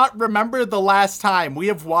cannot remember the last time we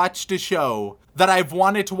have watched a show that I've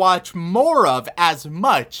wanted to watch more of as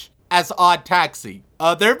much as Odd Taxi.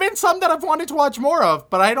 There have been some that I've wanted to watch more of,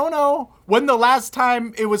 but I don't know when the last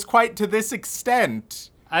time it was quite to this extent.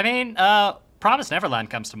 I mean, Promised Neverland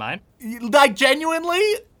comes to mind. Like, genuinely,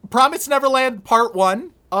 Promised Neverland Part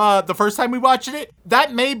 1, the first time we watched it,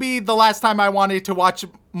 that may be the last time I wanted to watch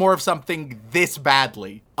more of something this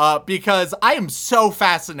badly. Because I am so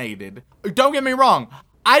fascinated. Don't get me wrong,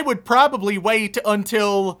 I would probably wait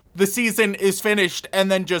until the season is finished and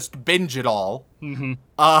then just binge it all. Mm-hmm.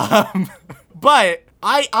 But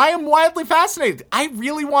I am wildly fascinated. I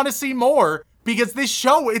really want to see more because this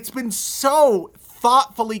show, it's been so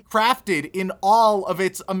thoughtfully crafted in all of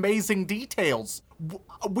its amazing details.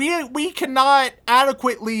 We cannot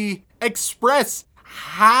adequately express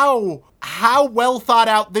how well thought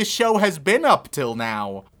out this show has been up till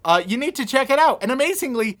now. You need to check it out. And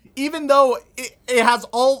amazingly, even though it has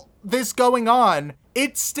all this going on,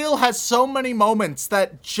 it still has so many moments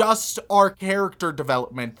that just are character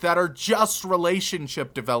development, that are just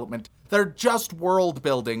relationship development, that are just world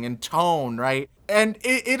building and tone, right? And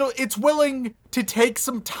it's willing to take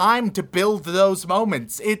some time to build those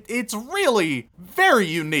moments. It's really very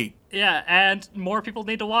unique. Yeah, and more people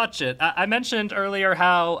need to watch it. I mentioned earlier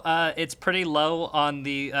how it's pretty low on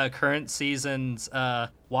the current season's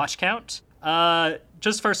watch count.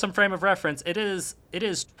 Just for some frame of reference, it is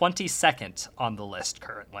 22nd on the list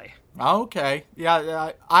currently. Okay.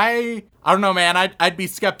 Yeah, I don't know, man. I'd be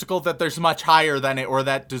skeptical that there's much higher than it, or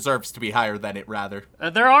that deserves to be higher than it, rather.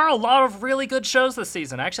 There are a lot of really good shows this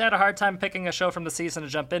season. I actually had a hard time picking a show from the season to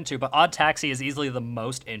jump into, but Odd Taxi is easily the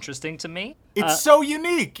most interesting to me. It's so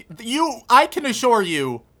unique. I can assure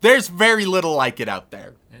you, there's very little like it out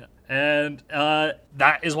there. Yeah. And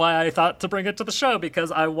that is why I thought to bring it to the show, because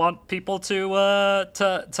I want people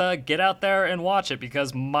to get out there and watch it,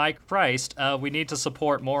 because my Christ, we need to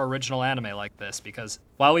support more original anime like this, because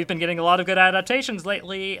while we've been getting a lot of good adaptations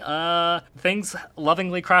lately, things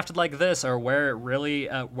lovingly crafted like this are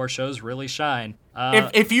where shows really shine.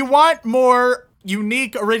 If you want more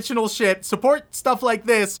unique original shit, support stuff like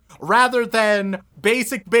this rather than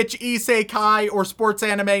basic bitch isekai or sports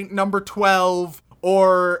anime number 12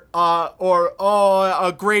 or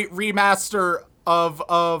a great remaster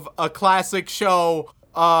of a classic show.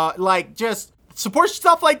 Like, just support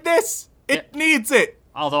stuff like this. It needs it.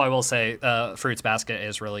 Although I will say, Fruits Basket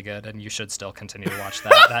is really good, and you should still continue to watch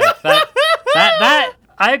that. that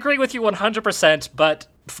I agree with you 100%, but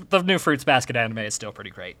the new Fruits Basket anime is still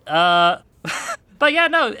pretty great. But yeah,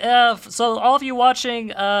 no, so all of you watching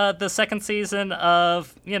the second season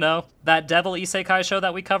of, that Devil Isekai show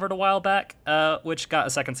that we covered a while back, which got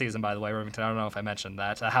a second season, by the way, Remington, I don't know if I mentioned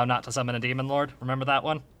that, How Not to Summon a Demon Lord, remember that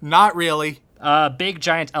one? Not really. Big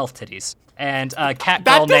giant elf titties, and a cat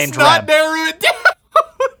girl named Rem. That does not narrow it down!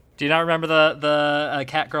 Do you not remember the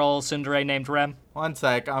cat girl tsundere named Rem? One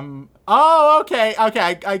sec, oh, okay,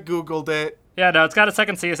 I googled it. Yeah, no, it's got a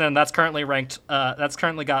second season, and that's currently ranked, that's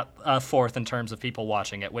currently got fourth in terms of people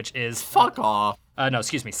watching it, which is... Fuck off. No,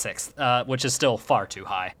 excuse me, sixth, which is still far too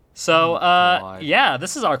high. So, yeah,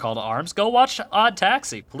 this is our call to arms. Go watch Odd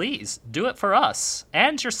Taxi, please. Do it for us,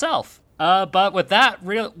 and yourself. But with that,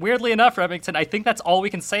 weirdly enough, Remington, I think that's all we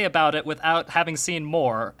can say about it without having seen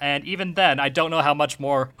more, and even then, I don't know how much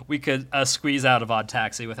more we could squeeze out of Odd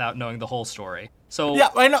Taxi without knowing the whole story. So yeah,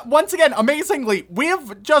 and once again, amazingly, we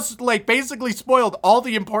have just basically spoiled all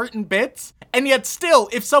the important bits, and yet still,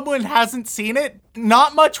 if someone hasn't seen it,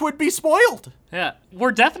 not much would be spoiled. Yeah,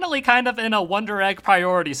 we're definitely kind of in a Wonder Egg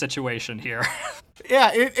priority situation here.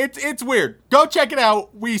 Yeah, it's weird. Go check it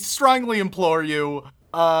out. We strongly implore you.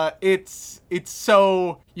 It's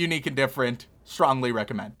so unique and different. Strongly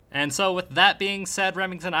recommend. And so with that being said,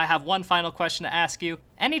 Remington, I have one final question to ask you.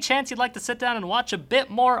 Any chance you'd like to sit down and watch a bit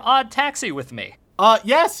more Odd Taxi with me?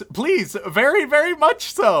 Yes, please. Very, very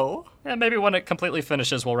much so. Yeah, maybe when it completely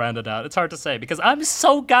finishes, we'll round it out. It's hard to say, because I'm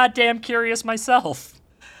so goddamn curious myself.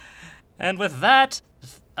 And with that,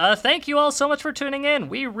 thank you all so much for tuning in.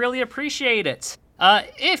 We really appreciate it.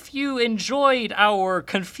 If you enjoyed our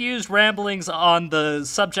confused ramblings on the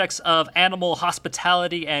subjects of animal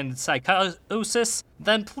hospitality and psychosis,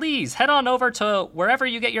 then please head on over to wherever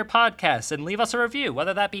you get your podcasts and leave us a review,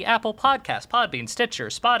 whether that be Apple Podcasts, Podbean, Stitcher,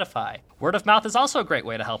 Spotify. Word of mouth is also a great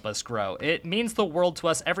way to help us grow. It means the world to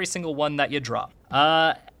us, every single one that you drop.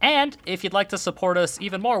 And if you'd like to support us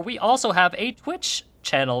even more, we also have a Twitch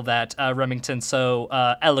channel that Remington so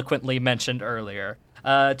eloquently mentioned earlier.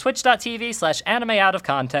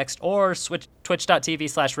 Twitch.tv/animeoutofcontext or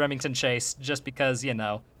Twitch.tv/Remington Chase, just because,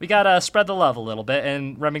 we gotta spread the love a little bit,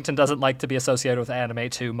 and Remington doesn't like to be associated with anime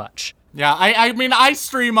too much. Yeah, I mean, I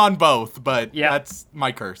stream on both, but that's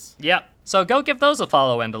my curse. Yep. So go give those a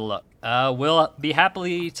follow and a look. We'll be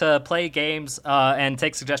happy to play games and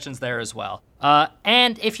take suggestions there as well.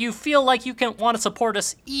 And if you feel like you want to support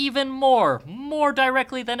us even more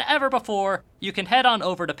directly than ever before, you can head on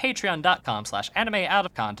over to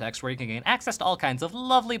patreon.com/animeoutofcontext, where you can gain access to all kinds of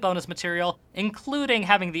lovely bonus material, including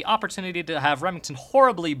having the opportunity to have Remington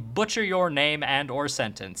horribly butcher your name and or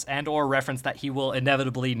sentence, and or reference that he will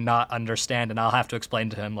inevitably not understand, and I'll have to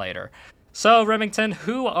explain to him later. So, Remington,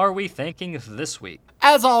 who are we thanking this week?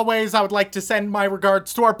 As always, I would like to send my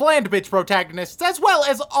regards to our bland bitch protagonists, as well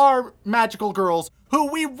as our magical girls, who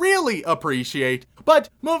we really appreciate. But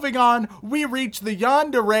moving on, we reach the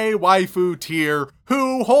yandere waifu tier,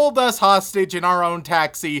 who hold us hostage in our own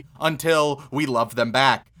taxi until we love them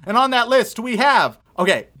back. And on that list, we have...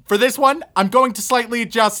 Okay, for this one, I'm going to slightly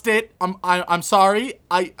adjust it. I'm sorry.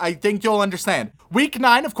 I think you'll understand. Week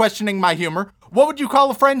 9 of Questioning My Humor. What would you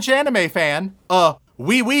call a French anime fan?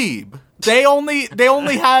 Wee-weeb. They only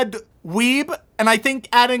had weeb, and I think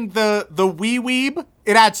adding the wee-weeb,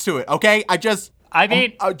 it adds to it, okay? I'm just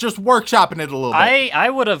workshopping it a little bit. I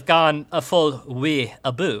would have gone a full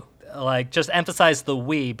wee-aboo. Like, just emphasize the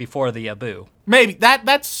wee before the aboo. Maybe.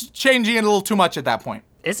 That's changing it a little too much at that point.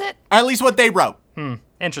 Is it? At least what they wrote.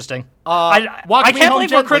 Interesting. I can't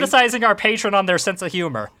believe we're criticizing our patron on their sense of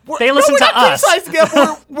humor. They listen to us.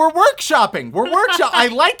 We're workshopping.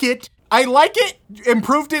 I like it.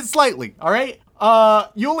 Improved it slightly. All right.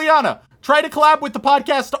 Juliana, try to collab with the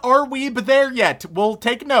podcast. Are we there yet? We'll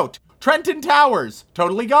take note. Trenton Towers,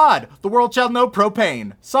 totally God. The world shall know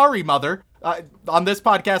propane. Sorry, mother. On this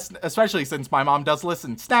podcast, especially since my mom does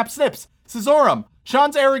listen. Snap Snips. Scissorum.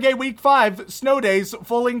 Sean's Arrogate Week 5, Snow Days,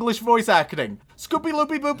 full English voice acting. Scoopy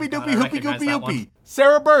Loopy Boopy Doopy Hoopy Goopy Hoopy.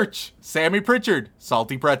 Sarah Birch, Sammy Pritchard,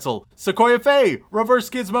 Salty Pretzel, Sequoia Faye,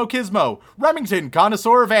 Reverse Gizmo Kismo, Remington,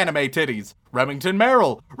 Connoisseur of Anime Titties, Remington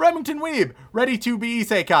Merrill, Remington Weeb, Ready to be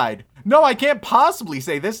Isekai'd. No, I can't possibly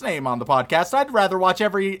say this name on the podcast. I'd rather watch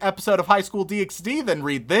every episode of High School DxD than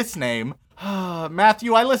read this name.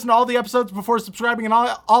 Matthew, I listened to all the episodes before subscribing, and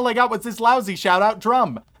all I got was this lousy shout-out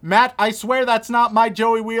drum. Matt, I swear that's not my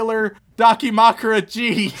Joey Wheeler Dakimakura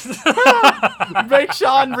G. Make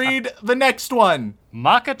Sean read the next one.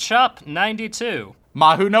 Maka Chop 92.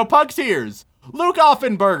 Mahu no Pug Tears. Luke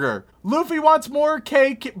Offenberger. Luffy wants more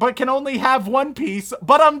cake, but can only have one piece,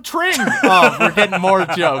 but I'm tring. Oh, we're getting more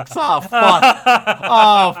jokes. Oh,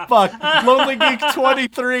 fuck. Lonely Geek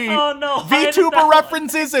 23. Oh, no. VTuber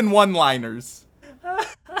references and one-liners.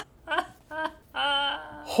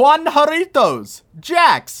 Juan Jaritos.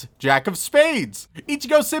 Jax. Jack of Spades.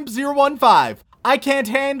 Ichigo Simp 015. I can't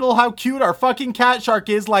handle how cute our fucking cat shark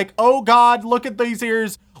is. Like, oh god, look at these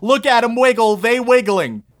ears. Look at him wiggle. They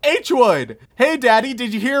wiggling. H-Wood. Hey, Daddy,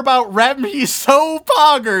 did you hear about Rem? He's so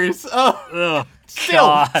poggers.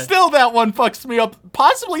 Still that one fucks me up.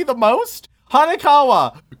 Possibly the most.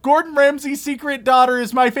 Hanekawa. Gordon Ramsay's secret daughter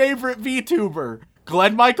is my favorite VTuber.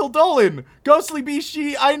 Glenn Michael Dolan. Ghostly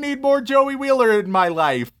Bishi, I need more Joey Wheeler in my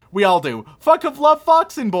life. We all do. Fuck of love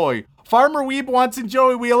Foxen Boy. Farmer Weeb wants in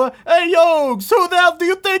Joey Wheeler. Hey, Yogs, who the hell do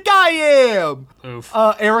you think I am? Oof.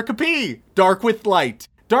 Erica P. Dark with Light.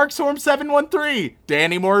 Darkstorm 713,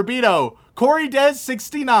 Danny Morbido, Corey Dez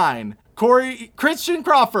 69, Christian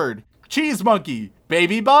Crawford, Cheese Monkey,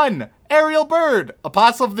 Baby Bun, Ariel Bird,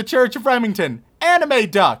 Apostle of the Church of Remington, Anime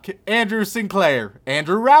Duck, Andrew Sinclair,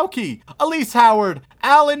 Andrew Rauke, Elise Howard,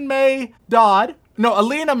 Alina May Dodd,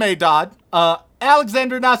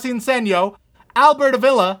 Alexander Nacienseño, Albert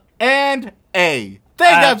Avila, and A.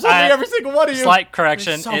 Thank absolutely every single one of you. Slight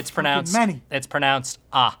correction, so it's pronounced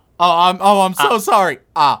ah. I'm so sorry.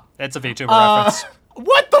 It's a VTuber reference.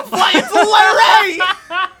 What the fuck? It's the letter A!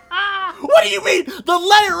 What do you mean? The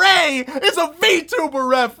letter A is a VTuber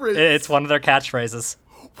reference! It's one of their catchphrases.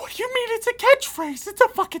 What do you mean it's a catchphrase? It's a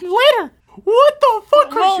fucking letter! What the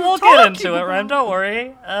fuck are you We'll talking get into it, about? Rem. Don't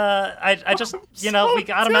worry. I just, we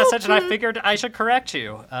got a message and I figured I should correct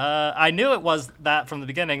you. I knew it was that from the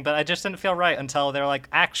beginning, but I just didn't feel right until they're like,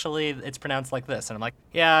 actually, it's pronounced like this. And I'm like,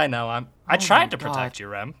 yeah, I know. I tried to protect you,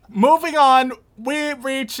 Rem. Moving on, we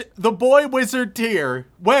reach the boy wizard tier,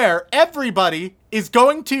 where everybody is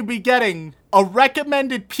going to be getting a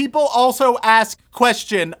recommended people also ask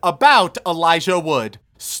question about Elijah Wood,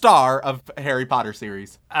 star of Harry Potter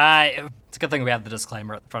series. It's a good thing we have the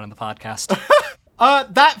disclaimer at the front of the podcast.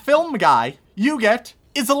 That film guy you get,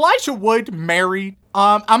 is Elijah Wood married?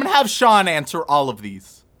 I'm gonna have Sean answer all of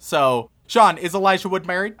these. So, Sean, is Elijah Wood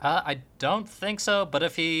married? I don't think so, but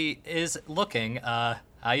if he is looking,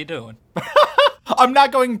 how you doing? I'm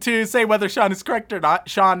not going to say whether Sean is correct or not.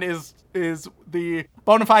 Sean is the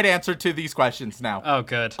bona fide answer to these questions now. Oh,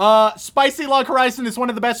 good. Spicy Log Horizon is one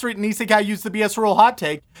of the best written isekai. Use the BS rule hot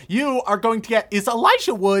take. You are going to get, is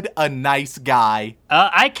Elijah Wood a nice guy?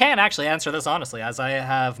 I can actually answer this honestly, as I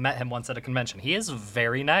have met him once at a convention. He is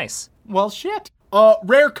very nice. Well, shit.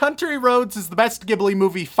 Rare Country Roads is the best Ghibli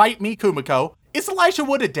movie. Fight Me, Kumiko. Is Elijah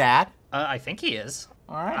Wood a dad? I think he is.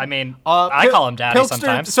 All right. I mean, I call him daddy Pilkster,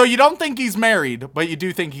 sometimes. So you don't think he's married, but you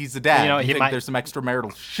do think he's a dad. You know, you he think might- there's some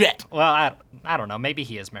extramarital shit. Well, I don't know. Maybe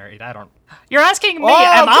he is married. I don't. You're asking me, Oh,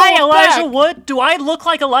 am I go Elijah back. Wood? Do I look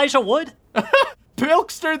like Elijah Wood?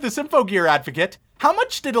 Pilkster, the Symphogear advocate. How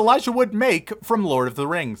much did Elijah Wood make from Lord of the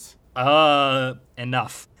Rings?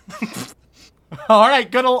 Enough. All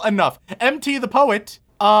right, good old enough. MT the poet.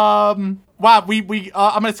 Wow, I'm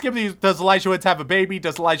gonna skip these. Does Elijah Woods have a baby?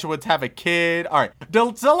 Does Elijah Woods have a kid? All right.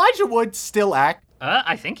 Does Elijah Woods still act?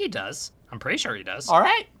 I think he does. I'm pretty sure he does. All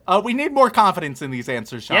right. We need more confidence in these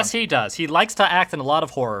answers, Sean. Yes, he does. He likes to act in a lot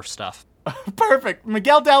of horror stuff. Perfect.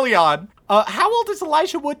 Miguel DeLeon. How old is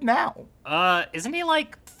Elijah Wood now? Isn't he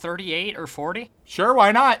like 38 or 40? Sure,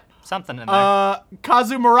 why not? Something in there.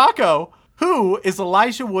 Kazu Morocco. Who is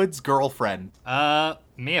Elijah Wood's girlfriend?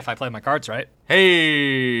 Me if I play my cards right.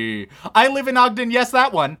 Hey, I live in Ogden. Yes,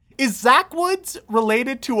 that one. Is Zach Woods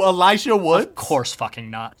related to Elijah Woods? Of course fucking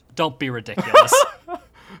not. Don't be ridiculous.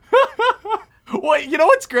 What? You know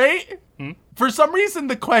what's great? For some reason,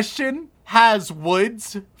 the question has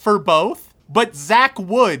Woods for both, but Zach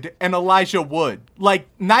Wood and Elijah Wood. Like,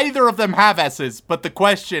 neither of them have S's, but the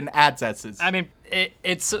question adds S's. I mean,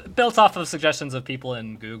 it's built off of suggestions of people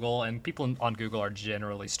in Google, and people on Google are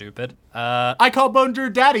generally stupid. I call Bone Drew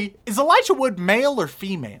daddy. Is Elijah Wood male or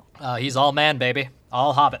female? He's all man, baby.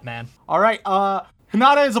 All Hobbit man. All right,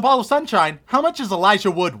 Hinata is a ball of sunshine. How much is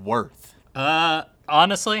Elijah Wood worth?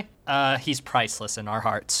 Honestly, he's priceless in our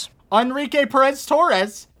hearts. Enrique Perez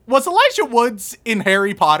Torres. Was Elijah Woods in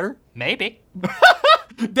Harry Potter? Maybe.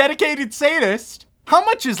 Dedicated sadist. How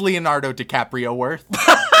much is Leonardo DiCaprio worth?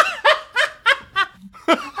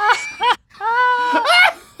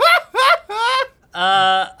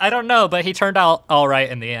 I don't know, but he turned out all right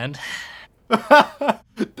in the end. Darth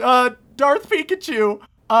Pikachu.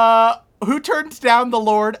 Who turned down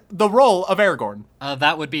the role of Aragorn?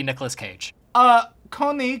 That would be Nicolas Cage.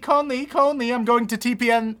 Coney, I'm going to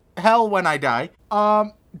TPN hell when I die.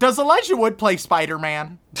 Does Elijah Wood play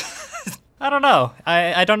Spider-Man? I don't know.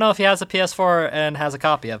 I don't know if he has a PS4 and has a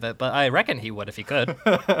copy of it, but I reckon he would if he could.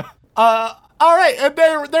 All right, and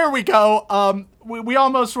there we go. We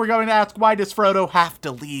almost were going to ask, why does Frodo have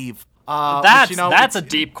to leave? That's a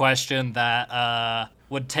deep question that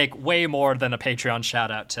would take way more than a Patreon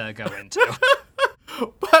shout out to go into.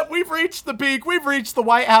 But we've reached the peak. We've reached the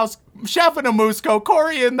White House. Chef and Amusco,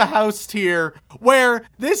 Corey in the house tier, where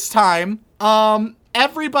this time,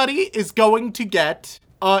 everybody is going to get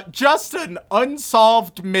just an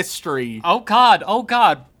unsolved mystery. Oh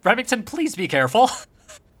God. Remington, please be careful.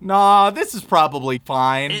 Nah, this is probably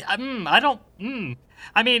fine. I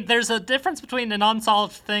mean, there's a difference between an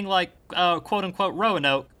unsolved thing like, quote-unquote,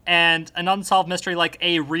 Roanoke, and an unsolved mystery like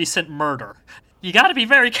a recent murder. You gotta be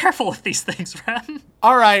very careful with these things, Rem.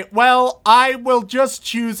 All right, well, I will just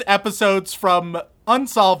choose episodes from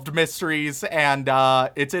Unsolved Mysteries, and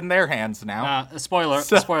it's in their hands now. Spoiler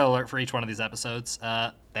alert for each one of these episodes.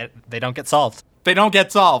 They don't get solved. They don't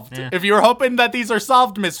get solved. Yeah. If you're hoping that these are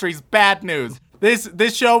solved mysteries, bad news.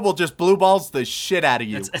 This show will just blue balls the shit out of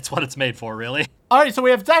you. It's what it's made for, really. All right, so we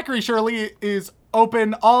have Zachary Shirley is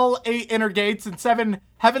open all 8 inner gates and 7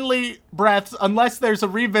 heavenly breaths unless there's a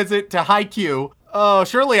revisit to Haikyuu. Oh,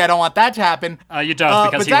 surely I don't want that to happen. You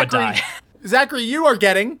don't, because but he would die. Zachary, you are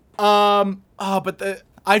getting, I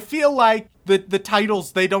feel like the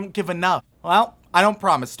titles, they don't give enough. Well, I don't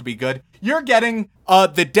promise to be good. You're getting,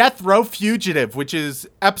 The Death Row Fugitive, which is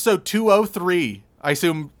episode 203. I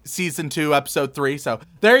assume season 2, episode 3. So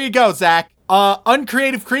there you go, Zach.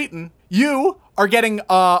 Uncreative Cretin, you are getting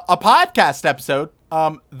a podcast episode,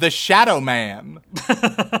 The Shadow Man,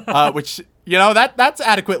 which, that's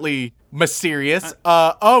adequately mysterious.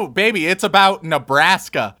 Oh, baby, it's about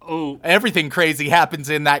Nebraska. Oh. Everything crazy happens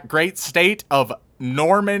in that great state of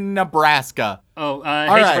Norman, Nebraska. Oh,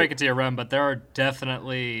 I hate to break it to you, Rem, but there are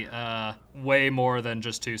definitely way more than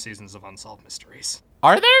just 2 seasons of Unsolved Mysteries.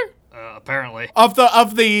 Are there? Apparently. Of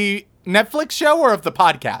the Netflix show or of the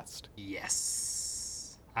podcast?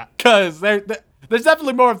 Yes. Because there's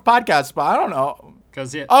definitely more of the podcast, but I don't know.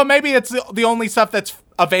 Oh, maybe it's the only stuff that's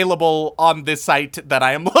available on this site that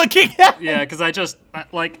I am looking at. Yeah, because I just,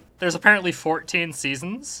 there's apparently 14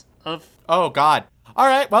 seasons of... Oh, God. All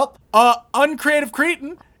right, well, Uncreative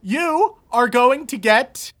Cretin, you are going to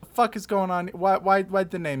get... What the fuck is going on?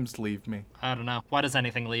 Why'd the names leave me? I don't know. Why does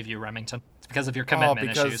anything leave you, Remington? It's because of your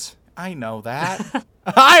commitment issues. I know that.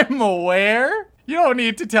 I'm aware. You don't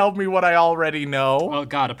need to tell me what I already know. Oh,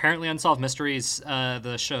 God. Apparently Unsolved Mysteries,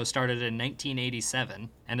 the show started in 1987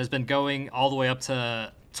 and has been going all the way up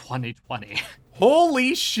to 2020.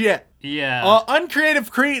 Holy shit. Yeah.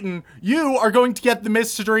 Uncreative Cretin, you are going to get the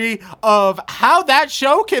mystery of how that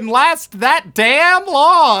show can last that damn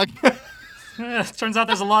long. Turns out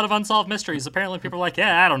there's a lot of unsolved mysteries. Apparently people are like,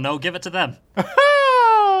 yeah, I don't know, give it to them.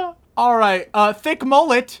 All right, thick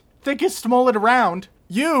mullet, thickest mullet around.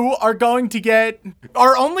 You are going to get,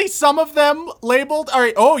 are only some of them labeled? All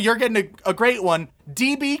right, you're getting a great one.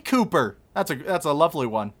 DB Cooper. That's a lovely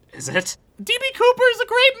one. Is it? DB Cooper is a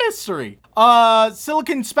great mystery.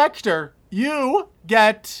 Silicon Spectre, you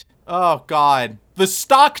get, oh God, the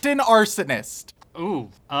Stockton Arsonist. Ooh,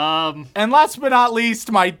 And last but not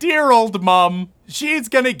least, my dear old mom, she's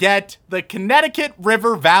gonna get the Connecticut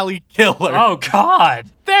River Valley Killer. Oh, God.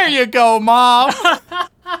 There you go, Mom.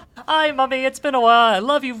 Hi, Mummy, it's been a while. I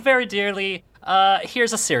love you very dearly.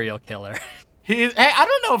 Here's a serial killer. I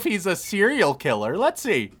don't know if he's a serial killer. Let's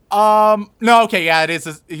see. No, okay, yeah, it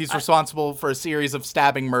is. He's responsible for a series of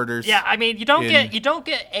stabbing murders. Yeah, I mean, you don't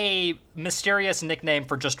get a mysterious nickname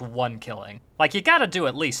for just one killing. Like, you gotta do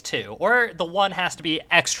at least 2, or the one has to be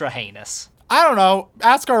extra heinous. I don't know.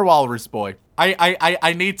 Ask our walrus boy.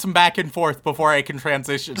 I need some back and forth before I can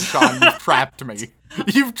transition, Sean. You've trapped me.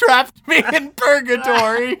 You've trapped me in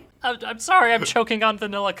purgatory. I'm sorry, I'm choking on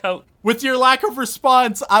vanilla Coke. With your lack of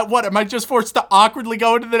response, am I just forced to awkwardly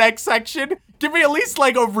go into the next section? Give me at least,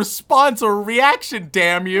 a response or a reaction,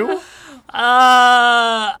 damn you. Rem,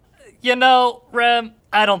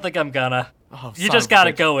 I don't think I'm gonna. Oh, you just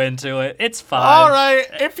gotta go into it. It's fine. All right.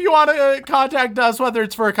 If you want to contact us, whether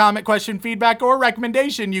it's for a comment, question, feedback, or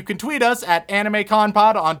recommendation, you can tweet us at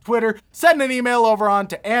AnimeConPod on Twitter, send an email over on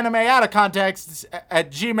to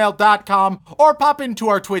animeoutacontext@gmail.com, or pop into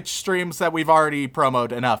our Twitch streams that we've already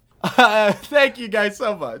promoted enough. Thank you guys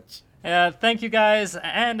so much. Thank you guys,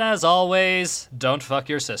 and as always, don't fuck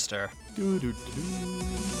your sister.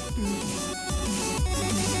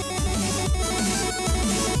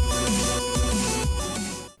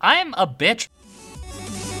 I'm a bitch.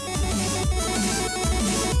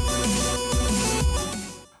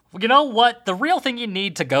 You know what? The real thing you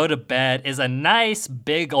need to go to bed is a nice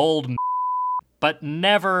big old but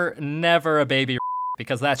never a baby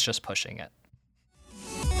because that's just pushing it.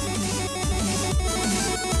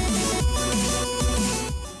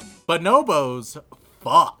 Bonobos,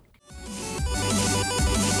 fuck.